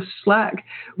whole lot of slack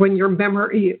when your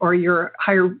memory or your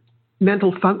higher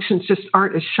mental functions just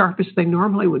aren't as sharp as they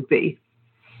normally would be.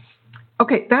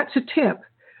 Okay, that's a tip.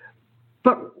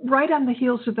 But right on the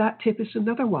heels of that tip is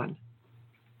another one.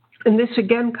 And this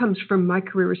again comes from my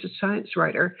career as a science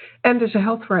writer and as a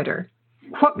health writer.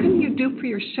 What can you do for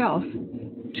yourself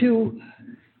to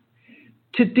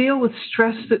deal with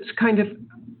stress that's kind of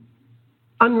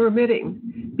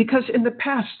unremitting? Because in the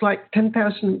past, like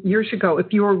 10,000 years ago,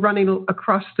 if you were running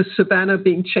across the savannah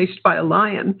being chased by a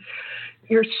lion,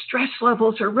 your stress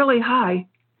levels are really high.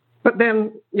 But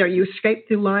then, you escape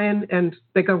the lion and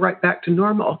they go right back to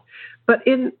normal. But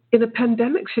in a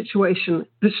pandemic situation,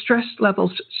 the stress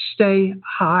levels stay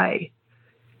high.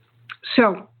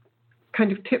 So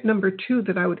kind of tip number 2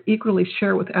 that I would equally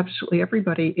share with absolutely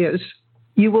everybody is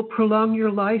you will prolong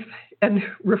your life and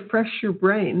refresh your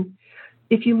brain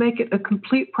if you make it a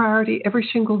complete priority every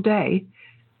single day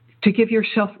to give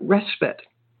yourself respite.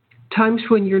 Times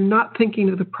when you're not thinking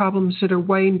of the problems that are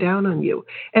weighing down on you.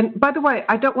 And by the way,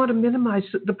 I don't want to minimize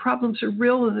that the problems are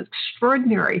real and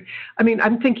extraordinary. I mean,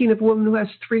 I'm thinking of a woman who has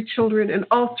 3 children and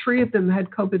all 3 of them had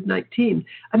COVID-19.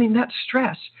 I mean, that's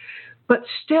stress. But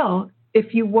still,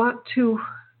 if you want to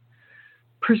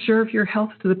preserve your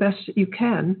health to the best that you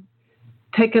can,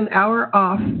 take an hour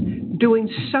off doing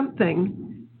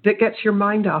something that gets your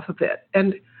mind off of it.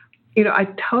 And I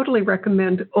totally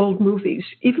recommend old movies,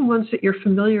 even ones that you're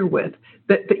familiar with,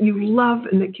 that you love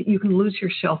and that you can lose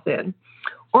yourself in.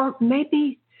 Or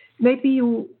maybe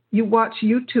you watch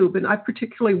YouTube, and I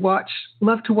particularly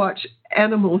love to watch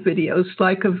animal videos,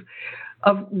 like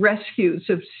of rescues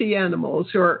of sea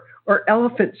animals or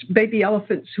elephants, baby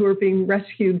elephants who are being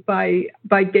rescued by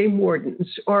game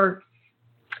wardens, or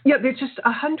there's just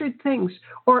 100 things.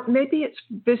 Or maybe it's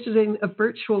visiting a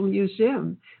virtual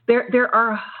museum. There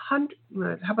are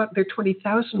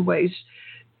 20,000 ways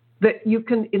that you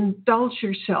can indulge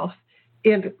yourself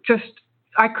in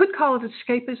I could call it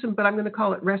escapism, but I'm going to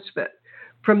call it respite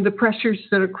from the pressures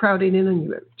that are crowding in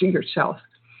on yourself.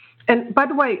 And by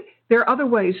the way, there are other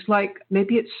ways, like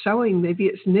maybe it's sewing, maybe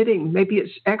it's knitting, maybe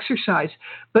it's exercise,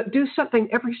 but do something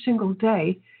every single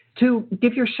day to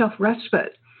give yourself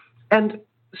respite. And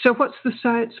so what's the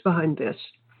science behind this?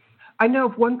 I know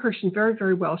of one person very,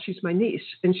 very well. She's my niece,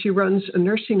 and she runs a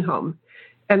nursing home.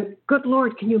 And good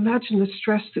Lord, can you imagine the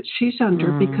stress that she's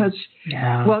under? Because,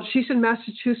 she's in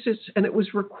Massachusetts, and it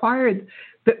was required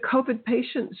that COVID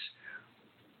patients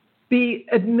be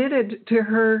admitted to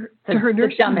her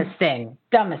nursing home.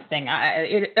 Dumbest thing.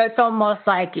 It's almost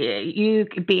like you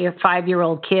could be a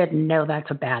 5-year-old kid and know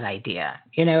that's a bad idea.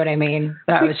 You know what I mean?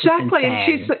 Exactly.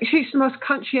 And she's the most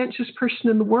conscientious person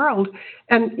in the world.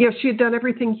 And she had done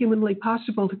everything humanly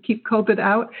possible to keep COVID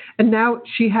out. And now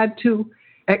she had to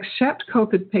accept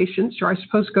COVID patients, or I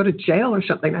suppose go to jail or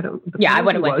something. I don't. Yeah, I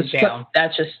would have went to jail.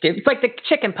 That's just stupid. It's like the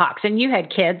chicken pox, and you had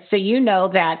kids, so you know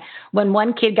that when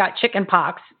one kid got chicken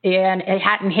pox and it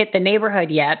hadn't hit the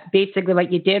neighborhood yet, basically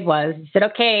what you did was you said,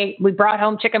 "Okay, we brought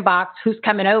home chicken pox. Who's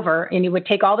coming over?" And you would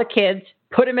take all the kids,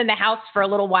 put them in the house for a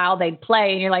little while. They'd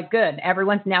play, and you're like, "Good,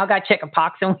 everyone's now got chicken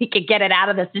pox, and we could get it out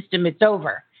of the system. It's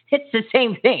over." It's the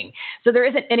same thing. So there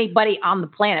isn't anybody on the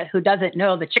planet who doesn't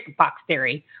know the chickenpox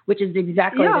theory, which is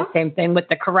exactly the same thing with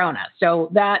the corona. So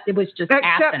that it was just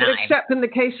asinine. Except in the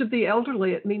case of the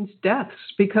elderly, it means deaths,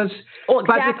 because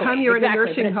by the time you're in a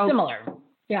nursing home, similar.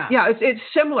 Yeah, it's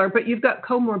similar, but you've got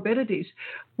comorbidities.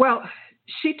 Well,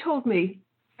 she told me.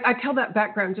 I tell that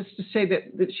background just to say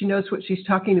that she knows what she's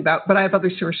talking about, but I have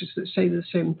other sources that say the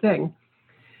same thing.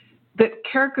 That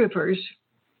caregivers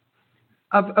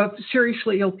of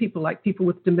seriously ill people, like people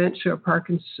with dementia or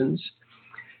Parkinson's,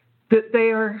 that they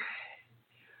are,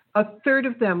 a third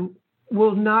of them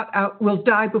will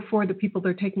die before the people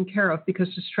they're taking care of because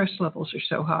the stress levels are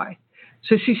so high.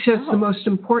 So she says the most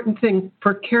important thing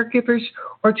for caregivers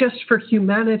or just for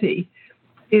humanity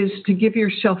is to give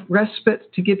yourself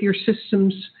respite, to give your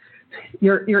systems,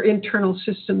 your internal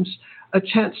systems, a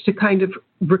chance to kind of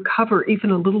recover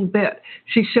even a little bit.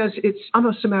 She says it's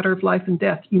almost a matter of life and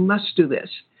death. You must do this.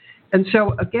 And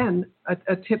so, again,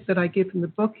 a tip that I give in the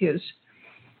book is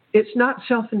it's not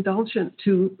self-indulgent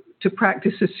to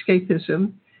practice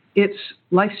escapism. It's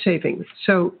life-saving.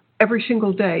 So every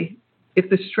single day, if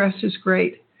the stress is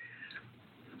great,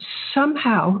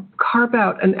 somehow carve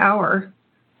out an hour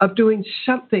of doing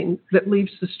something that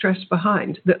leaves the stress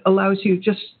behind, that allows you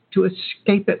just to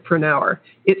escape it for an hour.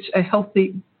 It's a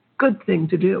healthy, good thing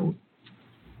to do.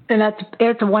 And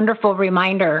it's a wonderful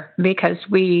reminder because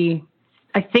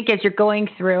I think as you're going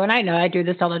through, and I know I do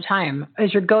this all the time,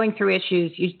 as you're going through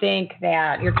issues, you think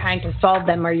that you're trying to solve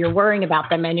them or you're worrying about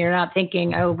them and you're not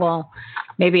thinking, oh, well,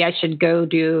 maybe I should go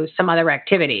do some other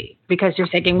activity, because you're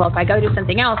thinking, well, if I go do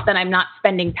something else, then I'm not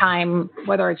spending time,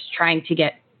 whether it's trying to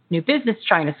get new business,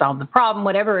 trying to solve the problem,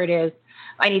 whatever it is.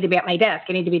 I need to be at my desk.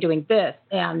 I need to be doing this,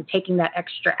 and taking that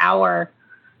extra hour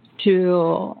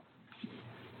to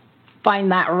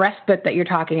find that respite that you're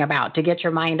talking about, to get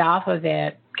your mind off of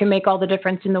it, can make all the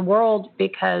difference in the world,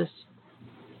 because,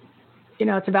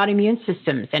 it's about immune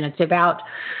systems and it's about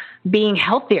being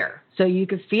healthier so you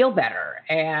can feel better.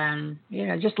 And,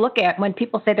 just look at when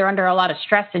people say they're under a lot of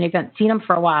stress and you haven't seen them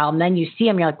for a while, and then you see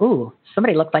them, you're like, ooh,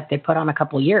 somebody looked like they put on a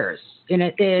couple of years. And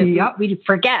it is, we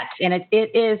forget. And it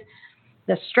is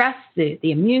the stress, the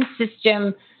immune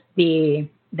system, the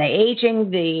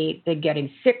aging, the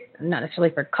getting sick, not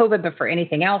necessarily for COVID, but for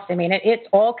anything else. I mean, it's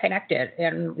all connected.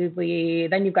 And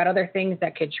then you've got other things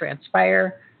that could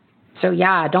transpire. So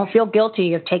yeah, don't feel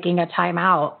guilty of taking a time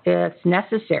out. It's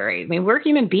necessary. I mean, we're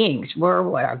human beings. We're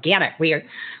organic. We're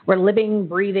living,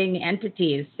 breathing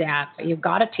entities that you've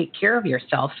got to take care of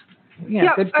yourself.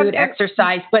 Good food,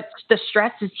 exercise, but the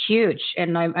stress is huge.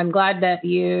 And I'm glad that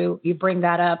you bring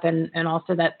that up, and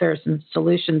also that there's some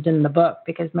solutions in the book,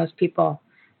 because most people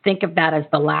think of that as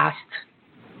the last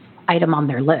item on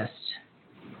their list.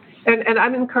 And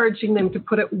I'm encouraging them to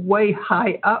put it way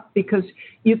high up, because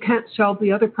you can't solve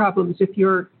the other problems if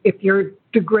you're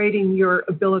degrading your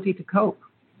ability to cope,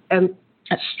 and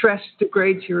stress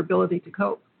degrades your ability to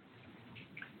cope.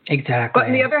 Exactly. But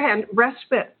on the other hand,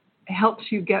 respite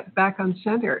helps you get back on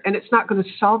center, and it's not going to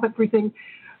solve everything,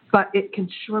 but it can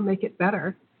sure make it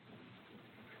better.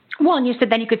 Well, and you said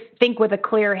then you could think with a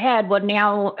clear head. Well,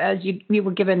 now, as you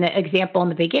were given the example in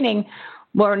the beginning,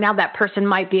 well, now that person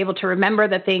might be able to remember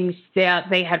the things that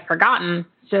they had forgotten.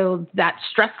 So that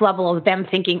stress level of them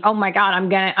thinking, oh my God, I'm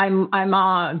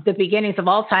the beginnings of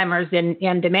Alzheimer's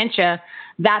and dementia.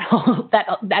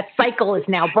 That cycle is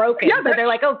now broken. Yeah, so they're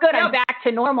like, oh, good, I'm back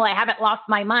to normal. I haven't lost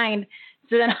my mind.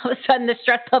 So then all of a sudden the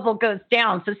stress level goes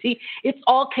down. So see, it's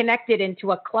all connected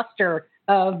into a cluster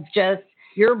of just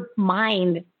your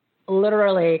mind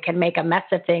literally can make a mess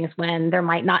of things when there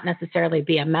might not necessarily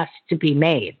be a mess to be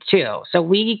made too. So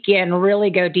we can really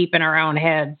go deep in our own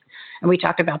heads. And we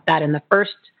talked about that in the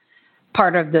first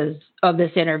part of this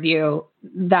interview,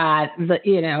 that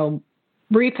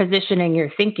repositioning your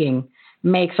thinking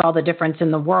makes all the difference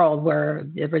in the world, where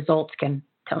the results can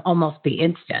almost be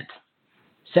instant.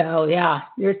 So yeah,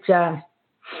 it's a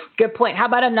good point. How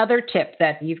about another tip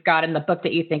that you've got in the book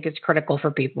that you think is critical for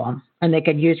people and they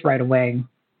could use right away?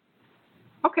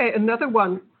 Okay, another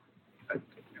one.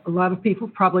 A lot of people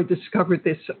probably discovered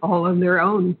this all on their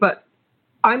own, but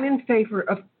I'm in favor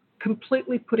of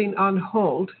completely putting on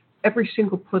hold every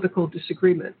single political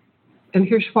disagreement. And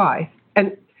here's why.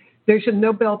 And there's a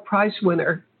Nobel Prize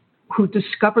winner who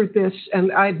discovered this,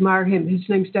 and I admire him. His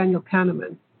name's Daniel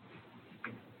Kahneman.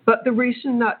 But the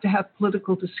reason not to have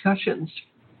political discussions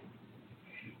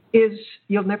is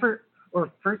you'll never,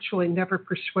 or virtually never,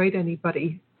 persuade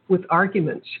anybody with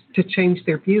arguments to change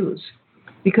their views,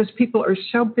 because people are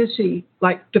so busy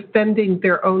defending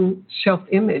their own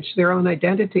self-image, their own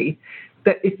identity,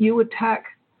 that if you attack,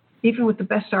 even with the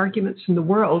best arguments in the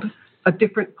world, a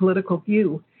different political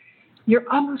view, you're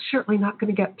almost certainly not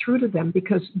going to get through to them,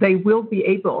 because they will be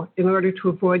able, in order to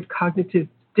avoid cognitive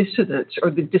dissonance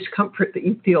or the discomfort that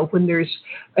you feel when there's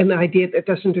an idea that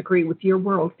doesn't agree with your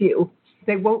worldview,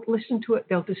 they won't listen to it,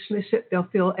 they'll dismiss it, they'll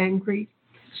feel angry.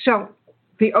 So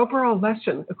the overall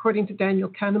lesson, according to Daniel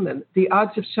Kahneman, the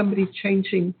odds of somebody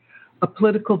changing a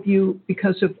political view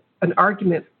because of an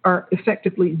argument are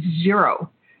effectively zero.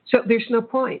 So there's no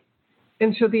point.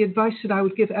 And so the advice that I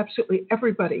would give absolutely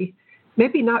everybody,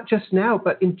 maybe not just now,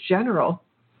 but in general,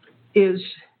 is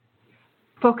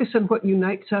focus on what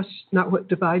unites us, not what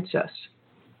divides us.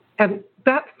 And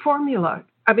that formula,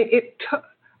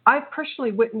 I've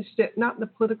personally witnessed it, not in the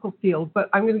political field, but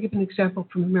I'm going to give an example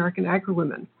from American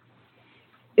agriwomen.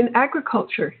 In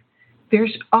agriculture,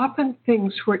 there's often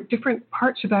things where different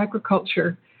parts of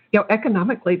agriculture,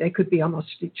 economically, they could be almost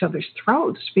at each other's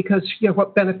throats, because,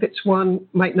 what benefits one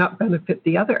might not benefit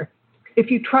the other. If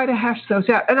you try to hash those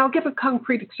out, and I'll give a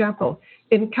concrete example.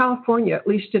 In California, at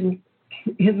least in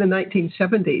the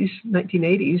 1970s,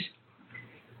 1980s,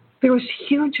 there was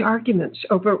huge arguments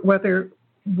over whether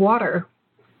water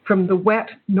from the wet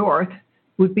north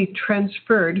would be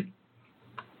transferred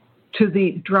to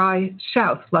the dry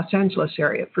south, Los Angeles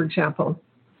area, for example.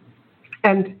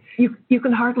 And you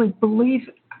can hardly believe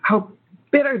how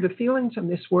bitter the feelings on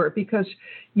this were, because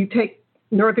you take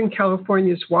Northern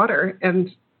California's water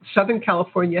and Southern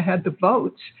California had the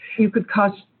votes, you could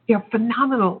cause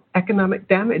phenomenal economic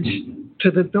damage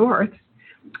to the North.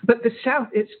 But the South,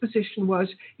 its position was,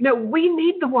 we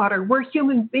need the water. We're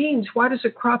human beings. Why does a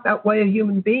crop outweigh a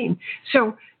human being?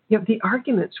 So, the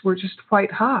arguments were just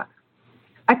white hot.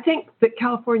 I think that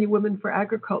California Women for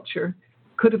Agriculture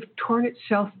could have torn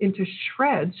itself into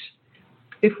shreds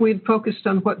if we'd focused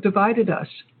on what divided us.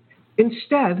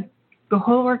 Instead, the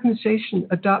whole organization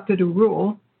adopted a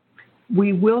rule: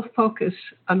 we will focus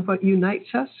on what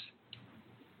unites us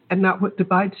and not what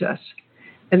divides us.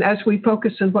 And as we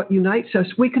focus on what unites us,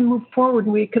 we can move forward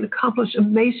and we can accomplish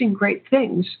amazing, great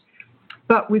things.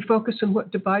 But we focus on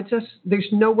what divides us. There's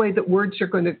no way that words are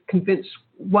going to convince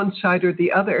one side or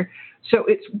the other. So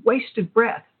it's wasted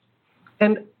breath.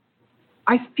 And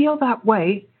I feel that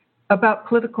way about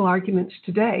political arguments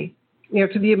today.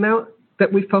 To the amount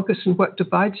that we focus on what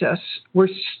divides us, we're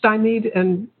stymied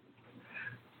and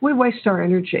we waste our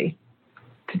energy.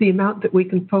 To the amount that we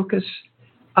can focus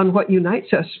on what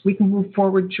unites us, we can move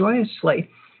forward joyously.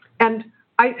 And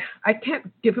I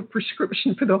can't give a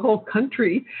prescription for the whole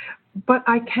country, but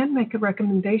I can make a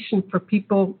recommendation for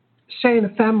people, say in a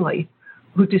family,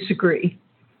 who disagree.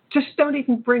 Just don't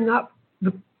even bring up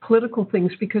the political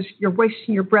things because you're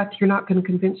wasting your breath. You're not going to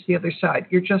convince the other side.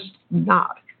 You're just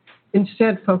not.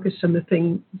 Instead, focus on the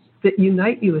things that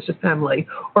unite you as a family,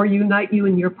 or unite you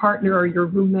and your partner or your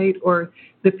roommate or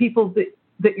the people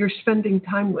that you're spending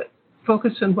time with.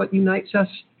 Focus on what unites us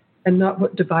and not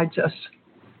what divides us.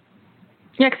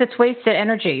 Yeah, because it's wasted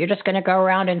energy. You're just going to go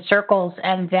around in circles,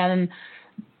 and then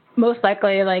most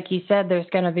likely, like you said, there's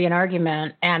going to be an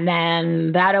argument, and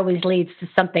then that always leads to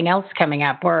something else coming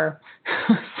up, or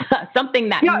something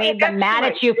that made them mad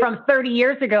at you from 30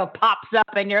 years ago pops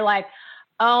up, and you're like,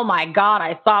 oh my God,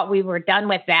 I thought we were done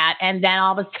with that. And then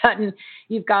all of a sudden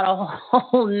you've got a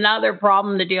whole nother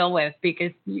problem to deal with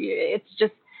because it's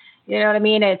just, you know what I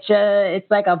mean?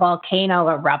 It's like a volcano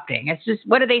erupting. It's just,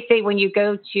 what do they say when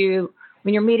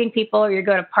you're meeting people or you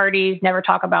go to parties, never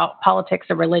talk about politics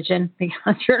or religion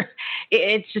because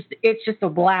it's just a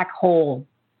black hole.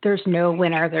 There's no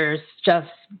winner. There's just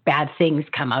bad things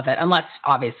come of it, unless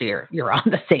obviously you're on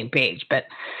the same page. But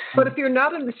if you're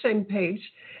not on the same page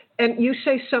and you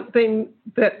say something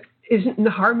that isn't in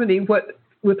harmony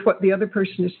with what the other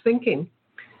person is thinking,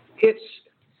 it's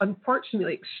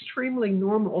unfortunately extremely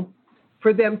normal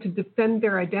for them to defend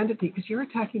their identity because you're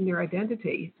attacking their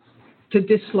identity, to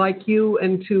dislike you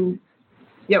and to,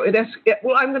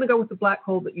 I'm going to go with the black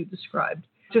hole that you described.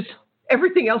 Just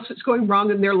everything else that's going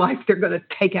wrong in their life, they're going to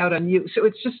take out on you. So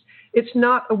it's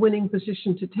not a winning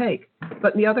position to take.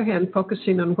 But on the other hand,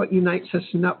 focusing on what unites us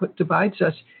and not what divides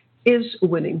us is a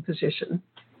winning position.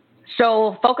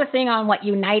 So focusing on what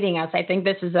uniting us, I think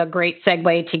this is a great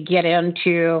segue to get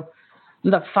into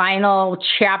the final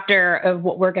chapter of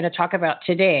what we're going to talk about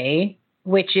today,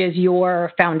 which is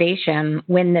your foundation,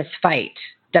 Win This Fight,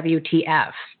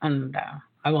 WTF. And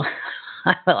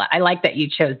I like that you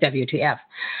chose WTF.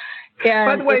 And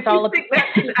by the way, if you think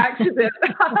that's an accident,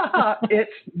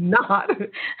 it's not.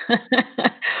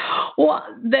 Well,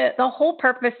 the whole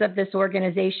purpose of this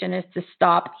organization is to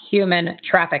stop human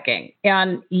trafficking.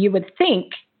 And you would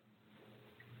think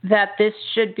that this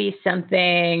should be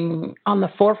something on the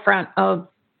forefront of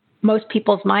most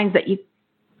people's minds, that you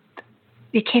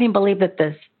can't even believe that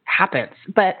this happens.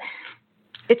 But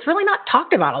it's really not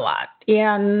talked about a lot.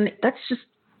 And that's just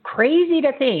crazy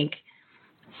to think.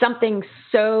 Something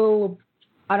so,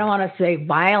 I don't want to say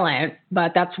violent,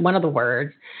 but that's one of the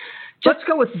words. Let's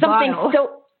go with something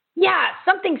vile.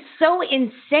 Something so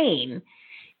insane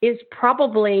is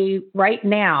probably right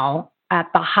now at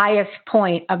the highest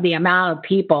point of the amount of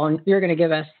people, and you're going to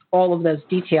give us all of those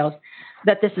details,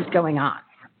 that this is going on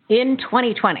in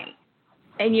 2020.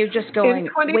 And you're just going,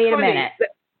 wait a minute,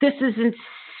 this is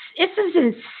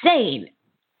insane.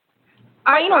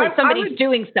 Finally, somebody's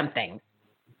doing something.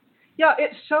 Yeah,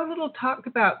 it's so little talked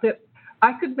about that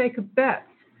I could make a bet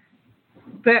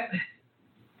that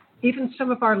even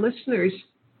some of our listeners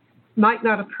might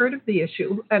not have heard of the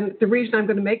issue. And the reason I'm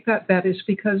going to make that bet is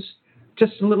because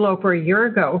just a little over a year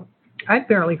ago, I'd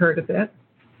barely heard of it.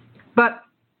 But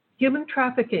human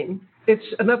trafficking, it's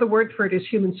another word for it is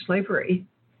human slavery.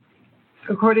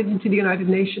 According to the United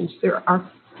Nations, there are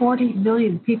 40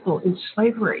 million people in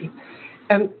slavery.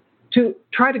 And to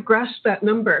try to grasp that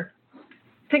number,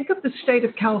 think of the state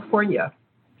of California.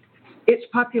 Its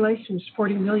population is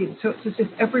 40 million. So it's as if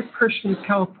every person in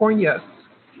California,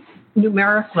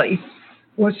 numerically,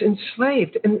 was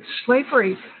enslaved. And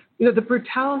slavery, the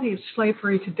brutality of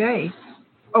slavery today,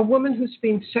 a woman who's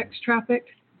being sex trafficked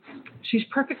She's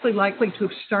perfectly likely to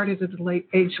have started at a late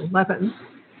age 11.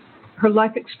 Her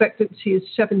life expectancy is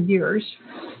 7 years.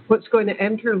 What's going to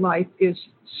end her life is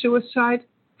suicide,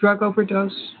 drug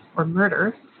overdose, or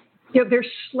murder. There's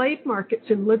slave markets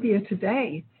in Libya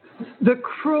today. The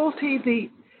cruelty,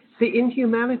 the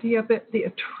inhumanity of it, the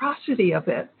atrocity of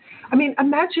it. I mean,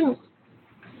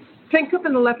 think of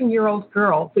an 11-year-old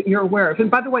girl that you're aware of.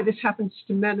 And by the way, this happens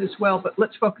to men as well, but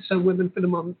let's focus on women for the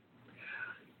moment.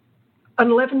 An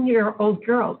 11-year-old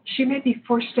girl, she may be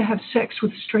forced to have sex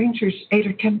with strangers 8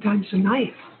 or 10 times a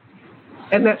night.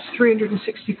 And that's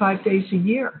 365 days a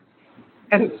year.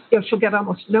 And she'll get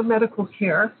almost no medical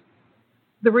care.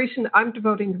 The reason I'm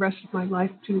devoting the rest of my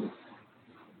life to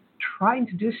trying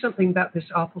to do something about this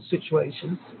awful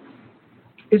situation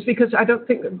is because I don't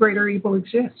think that greater evil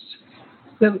exists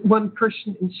than one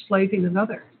person enslaving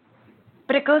another.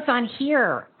 But it goes on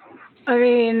here. I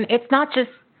mean, it's not just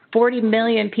 40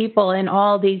 million people in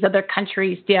all these other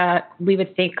countries that we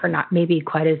would think are not maybe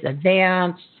quite as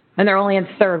advanced, and they're only in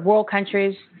third world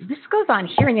countries. This goes on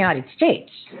here in the United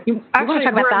States. You want to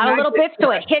talk about that a little bit?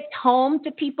 So it hits home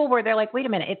to people where they're like, wait a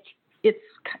minute, it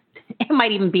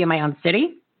might even be in my own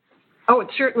city. Oh, it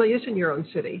certainly is in your own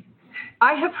city.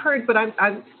 I have heard, but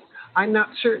I'm not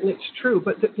certain it's true,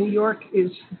 but that New York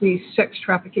is the sex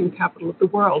trafficking capital of the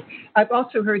world. I've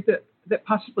also heard that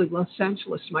possibly Los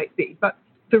Angeles might be. But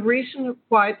the reason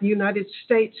why the United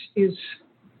States is,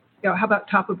 how about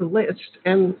top of the list,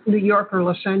 and New York or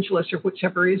Los Angeles or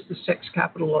whichever is the sex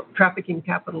capital, trafficking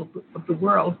capital of the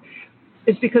world,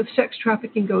 is because sex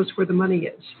trafficking goes where the money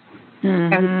is.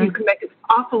 Mm-hmm. And you can make an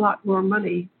awful lot more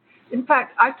money. In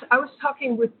fact, I was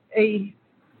talking with a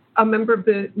member of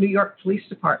the New York Police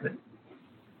Department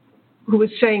who was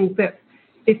saying that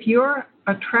if you're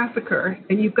a trafficker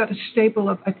and you've got a stable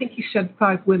of, I think he said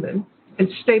 5 women, and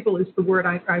stable is the word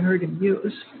I heard him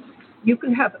use, you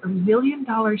can have $1 million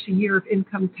a year of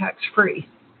income tax-free.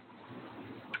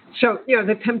 So,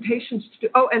 the temptations to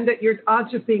do, and that your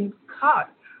odds of being caught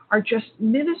are just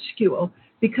minuscule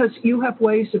because you have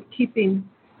ways of keeping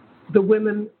the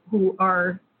women whom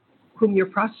you're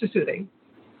prostituting.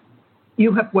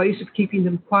 You have ways of keeping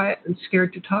them quiet and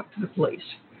scared to talk to the police.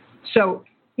 So,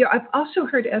 I've also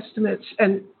heard estimates,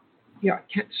 and I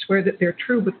can't swear that they're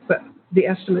true, but the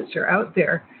estimates are out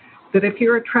there, that if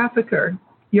you're a trafficker,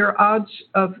 your odds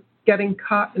of getting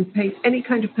caught and paying any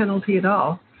kind of penalty at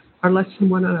all are less than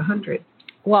 1 in 100.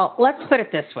 Well, let's put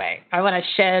it this way. I want to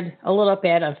shed a little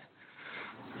bit of,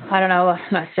 I don't know,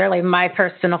 not necessarily my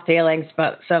personal feelings,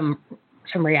 but some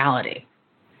reality.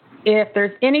 If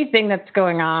there's anything that's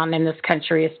going on in this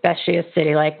country, especially a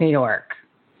city like New York,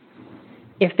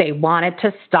 if they wanted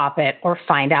to stop it or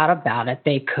find out about it,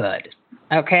 they could.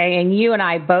 Okay? And you and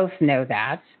I both know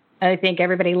that. I think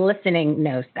everybody listening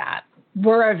knows that.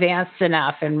 We're advanced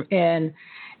enough in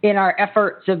our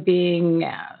efforts of being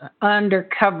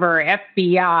undercover,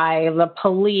 FBI, the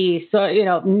police,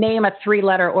 name a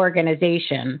 3-letter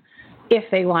organization. If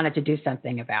they wanted to do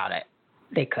something about it,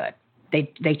 they could.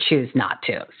 They choose not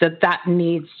to. So that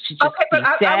needs to just be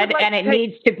said, and it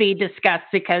needs to be discussed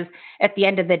because at the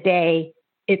end of the day,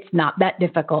 it's not that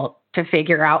difficult to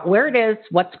figure out where it is,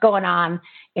 what's going on,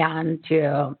 and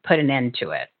to put an end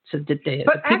to it. So the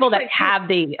people that have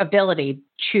the ability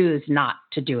choose not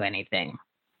to do anything.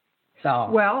 So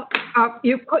well,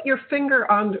 you put your finger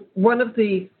on one of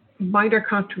the minor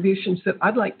contributions that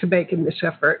I'd like to make in this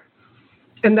effort,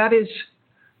 and that is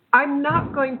I'm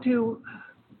not going to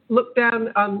look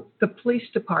down on the police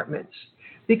departments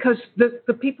because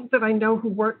the people that I know who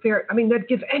work there, they'd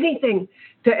give anything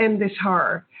to end this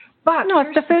horror. But no,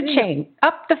 it's the food chain,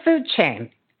 up the food chain.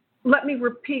 Let me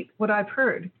repeat what I've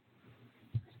heard,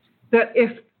 that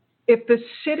if the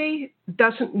city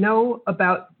doesn't know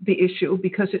about the issue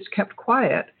because it's kept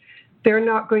quiet, they're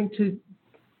not going to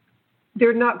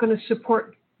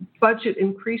support budget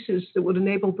increases that would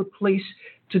enable the police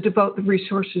to devote the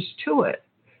resources to it.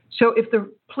 So if the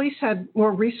police had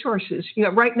more resources,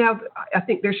 right now, I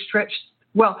think they're stretched.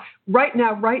 Well, right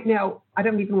now, I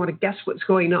don't even want to guess what's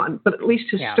going on, but at least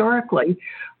historically,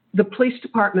 the police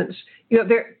departments,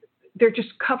 they're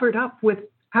just covered up with,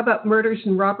 how about murders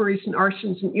and robberies and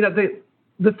arsons and,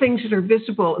 the things that are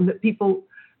visible and that people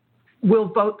will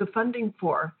vote the funding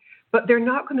for. But they're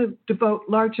not going to devote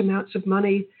large amounts of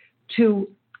money to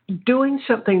doing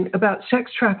something about sex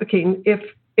trafficking if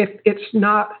it's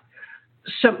not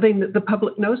something that the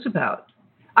public knows about.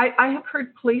 I have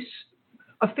heard police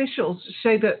officials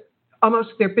say that almost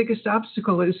their biggest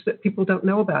obstacle is that people don't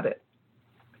know about it.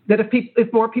 That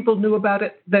if more people knew about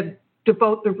it, they'd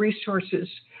devote the resources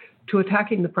to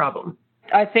attacking the problem.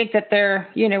 I think that they're,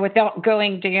 without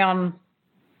going down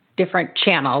different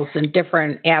channels and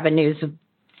different avenues of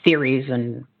theories,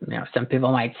 and some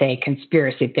people might say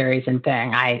conspiracy theories and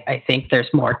thing. I think there's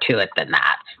more to it than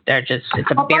that. It's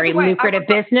a very lucrative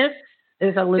business.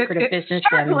 It's a lucrative business. It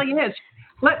certainly is.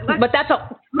 But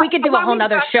we could do a whole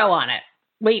nother show on it.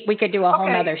 We could do a whole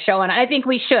nother show on it. I think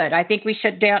we should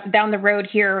down the road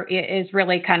here is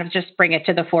really kind of just bring it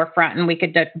to the forefront, and we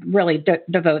could really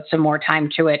devote some more time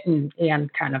to it and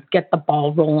kind of get the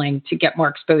ball rolling to get more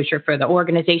exposure for the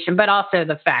organization, but also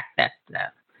the fact that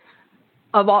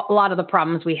of a lot of the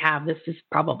problems we have, this is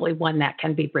probably one that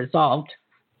can be resolved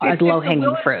as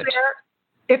low-hanging fruit.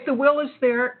 If the will is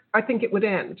there, I think it would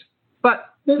end.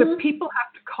 But the people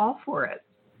have to call for it.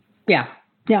 Yeah.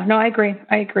 No, I agree.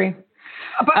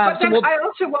 But then I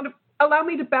also want to allow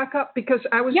me to back up, because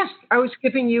I was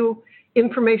giving you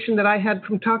information that I had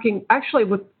from talking actually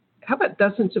with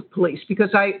dozens of police,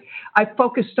 because I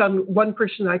focused on one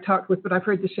person I talked with, but I've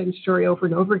heard the same story over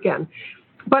and over again.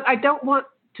 But I don't want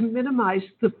to minimize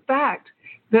the fact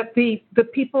that the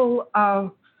people,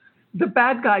 the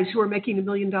bad guys who are making $1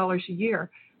 million a year,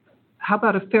 how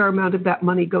about a fair amount of that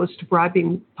money goes to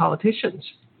bribing politicians?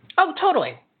 Oh,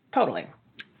 totally.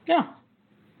 Yeah.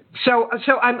 So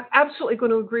I'm absolutely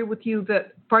going to agree with you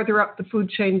that farther up the food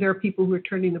chain, there are people who are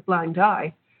turning a blind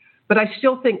eye. But I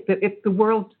still think that if the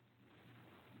world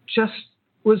just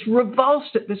was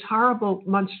revulsed at this horrible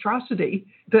monstrosity,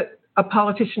 that a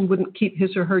politician wouldn't keep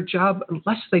his or her job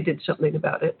unless they did something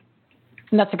about it.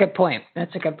 And that's a good point.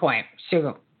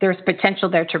 So there's potential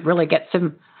there to really get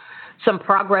some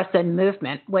progress and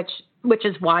movement, which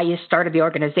is why you started the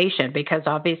organization, because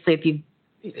obviously if you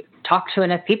talk to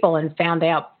enough people and found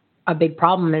out a big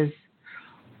problem is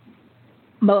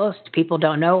most people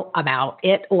don't know about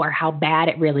it or how bad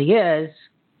it really is,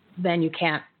 then you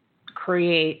can't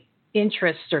create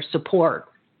interest or support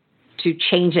to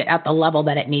change it at the level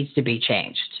that it needs to be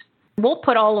changed. We'll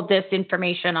put all of this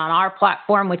information on our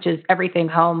platform, which is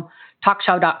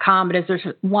everythinghometalkshow.com. But is there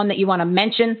one that you want to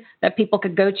mention that people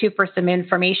could go to for some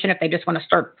information if they just want to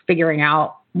start figuring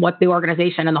out what the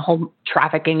organization and the whole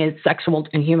trafficking is, sexual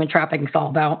and human trafficking is all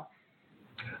about?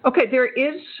 Okay, there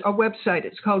is a website.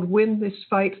 It's called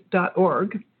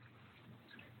winthisfight.org.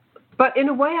 But in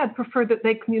a way, I'd prefer that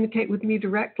they communicate with me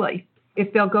directly.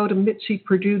 If they'll go to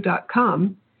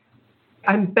mitzyperdue.com,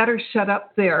 I'm better set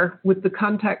up there with the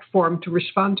contact form to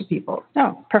respond to people.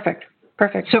 Oh, perfect.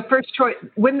 So first choice,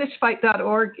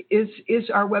 winthisfight.org is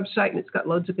our website, and it's got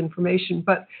loads of information.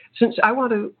 But since I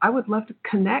would love to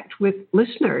connect with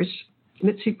listeners,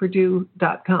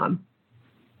 mitzyperdue.com.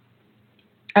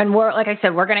 And like I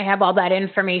said, we're going to have all that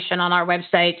information on our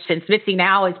website. Since Mitzi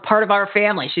now is part of our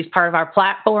family, she's part of our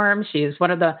platform. She is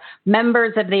one of the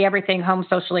members of the Everything Home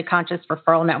Socially Conscious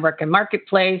Referral Network and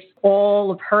Marketplace.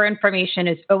 All of her information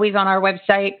is always on our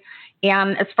website.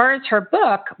 And as far as her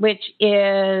book, which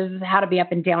is How to Be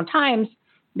Up in Down Times,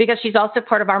 because she's also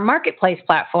part of our Marketplace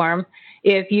platform,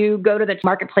 if you go to the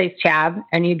Marketplace tab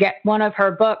and you get one of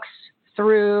her books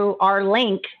through our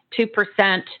link,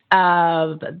 2%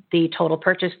 of the total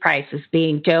purchase price is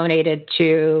being donated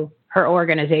to her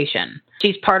organization.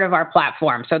 She's part of our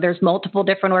platform. So there's multiple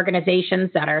different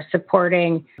organizations that are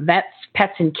supporting vets,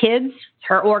 pets, and kids.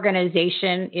 Her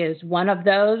organization is one of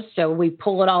those. So we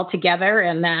pull it all together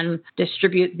and then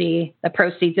distribute the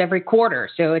proceeds every quarter.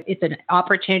 So it's an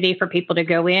opportunity for people to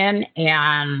go in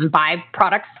and buy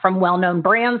products from well-known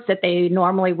brands that they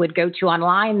normally would go to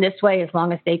online. This way, as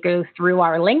long as they go through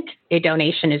our link, a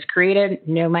donation is created.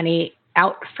 No money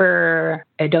out for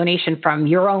a donation from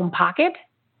your own pocket.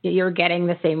 You're getting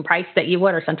the same price that you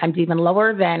would, or sometimes even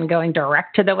lower than going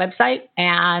direct to the website.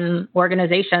 And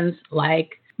organizations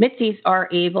like Mitzi's are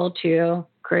able to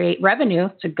create revenue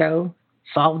to go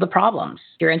solve the problems.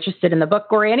 If you're interested in the book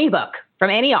or any book from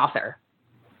any author,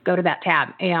 go to that tab.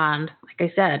 And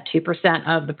like I said, 2%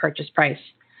 of the purchase price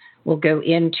will go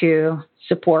into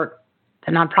support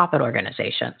the nonprofit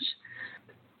organizations.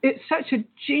 It's such a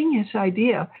genius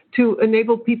idea to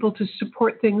enable people to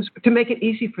support things, to make it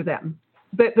easy for them.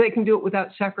 But they can do it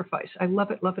without sacrifice. I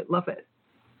love it, love it, love it.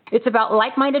 It's about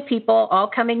like-minded people all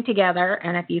coming together.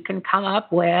 And if you can come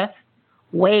up with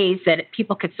ways that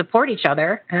people could support each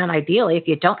other, and ideally, if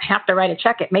you don't have to write a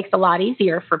check, it makes it a lot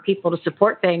easier for people to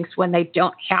support things when they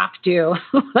don't have to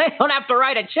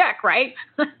write a check, right?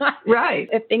 Right.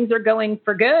 If things are going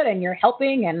for good and you're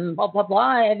helping and blah, blah,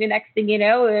 blah, and the next thing you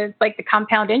know is like the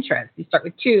compound interest. You start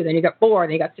with 2, then you got 4,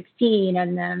 then you got 16,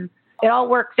 and then it all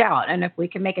works out. And if we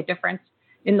can make a difference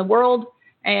in the world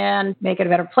and make it a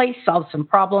better place, solve some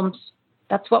problems,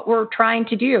 that's what we're trying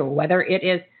to do, whether it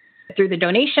is through the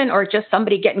donation or just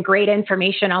somebody getting great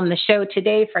information on the show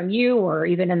today from you, or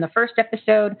even in the first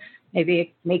episode, maybe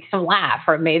it makes them laugh,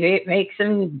 or maybe it makes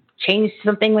them change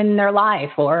something in their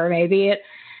life, or maybe it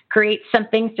creates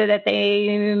something so that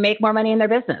they make more money in their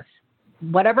business.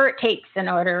 Whatever it takes in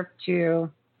order to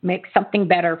make something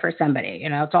better for somebody.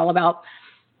 It's all about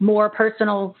more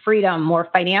personal freedom, more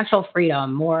financial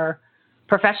freedom, more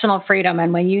professional freedom.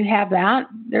 And when you have that,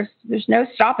 there's no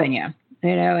stopping you,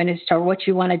 and it's to what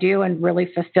you want to do and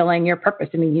really fulfilling your purpose.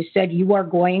 I mean, you said you are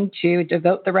going to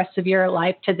devote the rest of your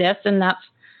life to this, and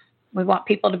we want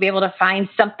people to be able to find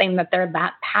something that they're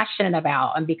that passionate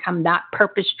about and become that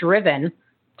purpose-driven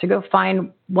to go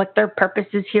find what their purpose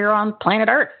is here on planet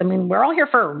Earth. I mean, we're all here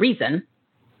for a reason,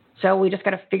 so we just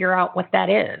got to figure out what that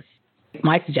is.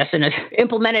 My suggestion is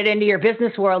implement it into your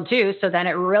business world too, so then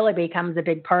it really becomes a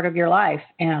big part of your life.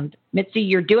 And Mitzi,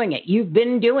 you're doing it. You've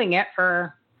been doing it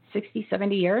for 60,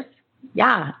 70 years.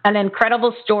 Yeah, an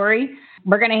incredible story.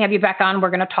 We're going to have you back on. We're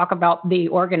going to talk about the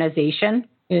organization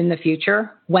in the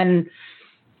future when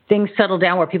things settle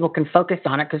down where people can focus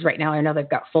on it, because right now I know they've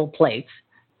got full plates.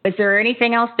 Is there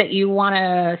anything else that you want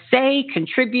to say,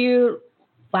 contribute?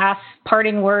 Last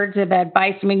parting words of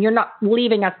advice? I mean, you're not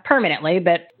leaving us permanently,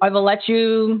 but I will let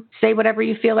you say whatever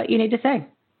you feel that you need to say.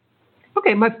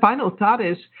 Okay, my final thought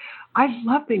is I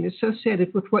love being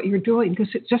associated with what you're doing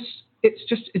because it's just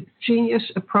a genius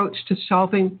approach to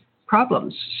solving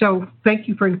problems. So thank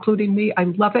you for including me. I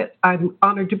love it. I'm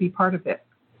honored to be part of it.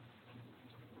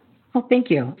 Well, thank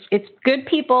you. It's good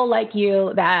people like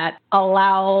you that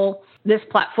allow this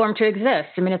platform to exist.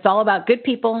 I mean, it's all about good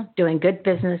people doing good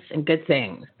business and good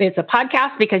things. It's a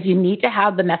podcast because you need to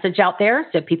have the message out there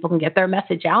so people can get their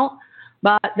message out.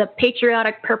 But the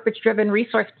patriotic, purpose-driven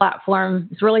resource platform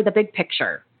is really the big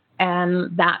picture.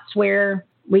 And that's where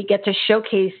we get to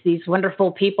showcase these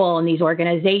wonderful people and these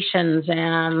organizations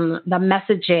and the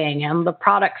messaging and the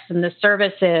products and the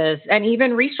services and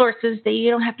even resources that you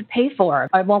don't have to pay for.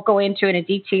 I won't go into it in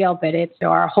detail, but it's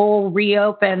our whole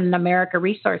Reopen America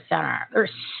Resource Center. There's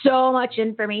so much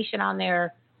information on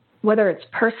there, whether it's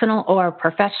personal or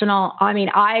professional. I mean,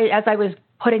 as I was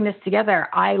putting this together,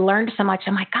 I learned so much.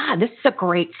 I'm like, God, this is a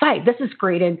great site. This is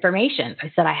great information.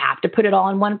 I said, I have to put it all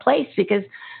in one place because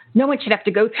no one should have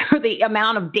to go through the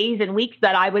amount of days and weeks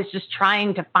that I was just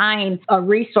trying to find a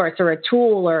resource or a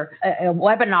tool or a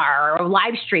webinar or a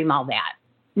live stream, all that.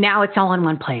 Now it's all in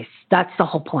one place. That's the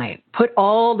whole point. Put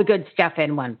all the good stuff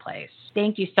in one place.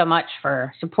 Thank you so much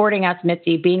for supporting us,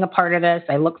 Mitzi, being a part of this.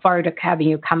 I look forward to having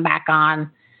you come back on.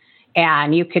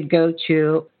 And you could go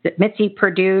to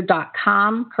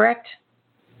MitziPerdue.com, correct?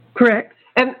 Correct.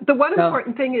 And the one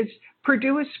important thing is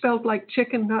Perdue is spelled like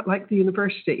chicken, not like the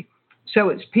university. So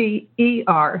it's Perdue,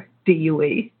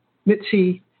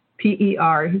 Mitzi,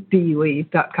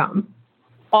 Perdue.com.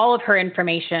 All of her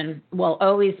information will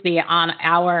always be on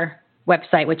our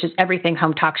website, which is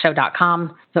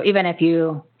everythinghometalkshow.com. So even if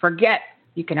you forget,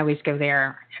 you can always go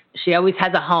there. She always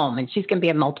has a home, and she's going to be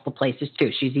in multiple places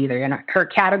too. She's either in her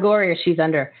category or she's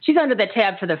under the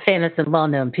tab for the famous and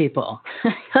well-known people.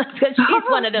 Because she's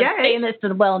one of those famous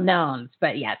and well-knowns.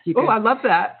 But yes, you can. Oh, I love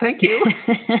that. Thank you.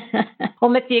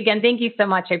 Well, Mitzi, again, thank you so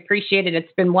much. I appreciate it.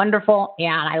 It's been wonderful,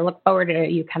 and I look forward to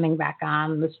you coming back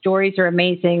on. The stories are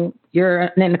amazing. You're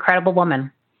an incredible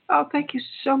woman. Oh, thank you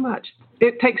so much.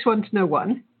 It takes one to know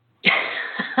one.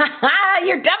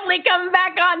 You're definitely coming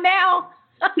back on now.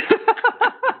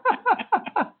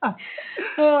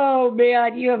 Oh,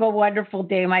 man, you have a wonderful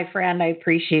day, my friend. I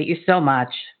appreciate you so much.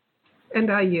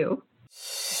 And I you.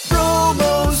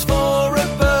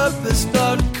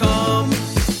 Promosforapurpose.com.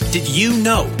 Did you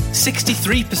know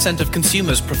 63% of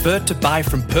consumers prefer to buy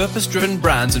from purpose-driven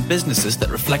brands and businesses that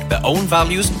reflect their own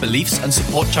values, beliefs, and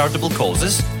support charitable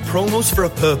causes? Promos for a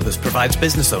Purpose provides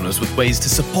business owners with ways to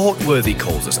support worthy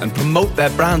causes and promote their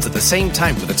brands at the same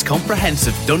time with its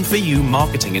comprehensive done-for-you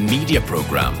marketing and media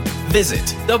program.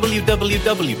 Visit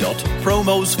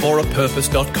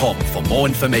www.promosforapurpose.com for more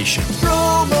information.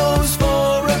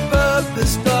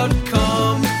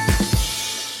 Promosforapurpose.com.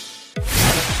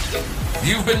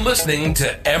 You've been listening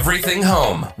to Everything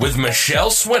Home with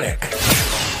Michelle Swinnick.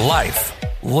 Life,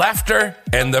 laughter,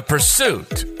 and the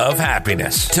pursuit of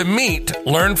happiness. To meet,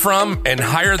 learn from, and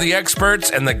hire the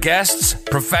experts and the guests,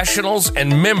 professionals,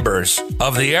 and members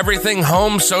of the Everything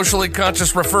Home Socially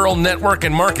Conscious Referral Network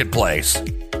and Marketplace,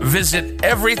 visit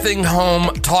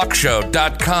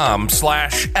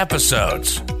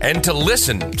everythinghometalkshow.com/episodes. And to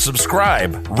listen,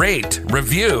 subscribe, rate,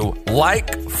 review,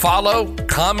 like, follow,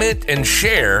 comment, and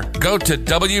share, go to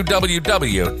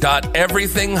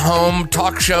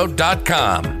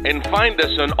www.everythinghometalkshow.com and find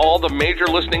us on all the major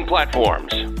listening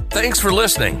platforms. Thanks for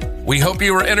listening. We hope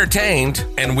you were entertained,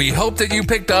 and we hope that you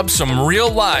picked up some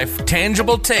real-life,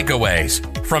 tangible takeaways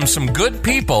from some good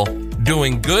people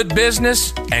doing good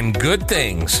business and good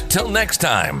things. Till next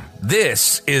time,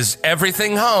 this is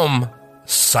Everything Home,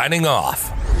 signing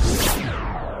off.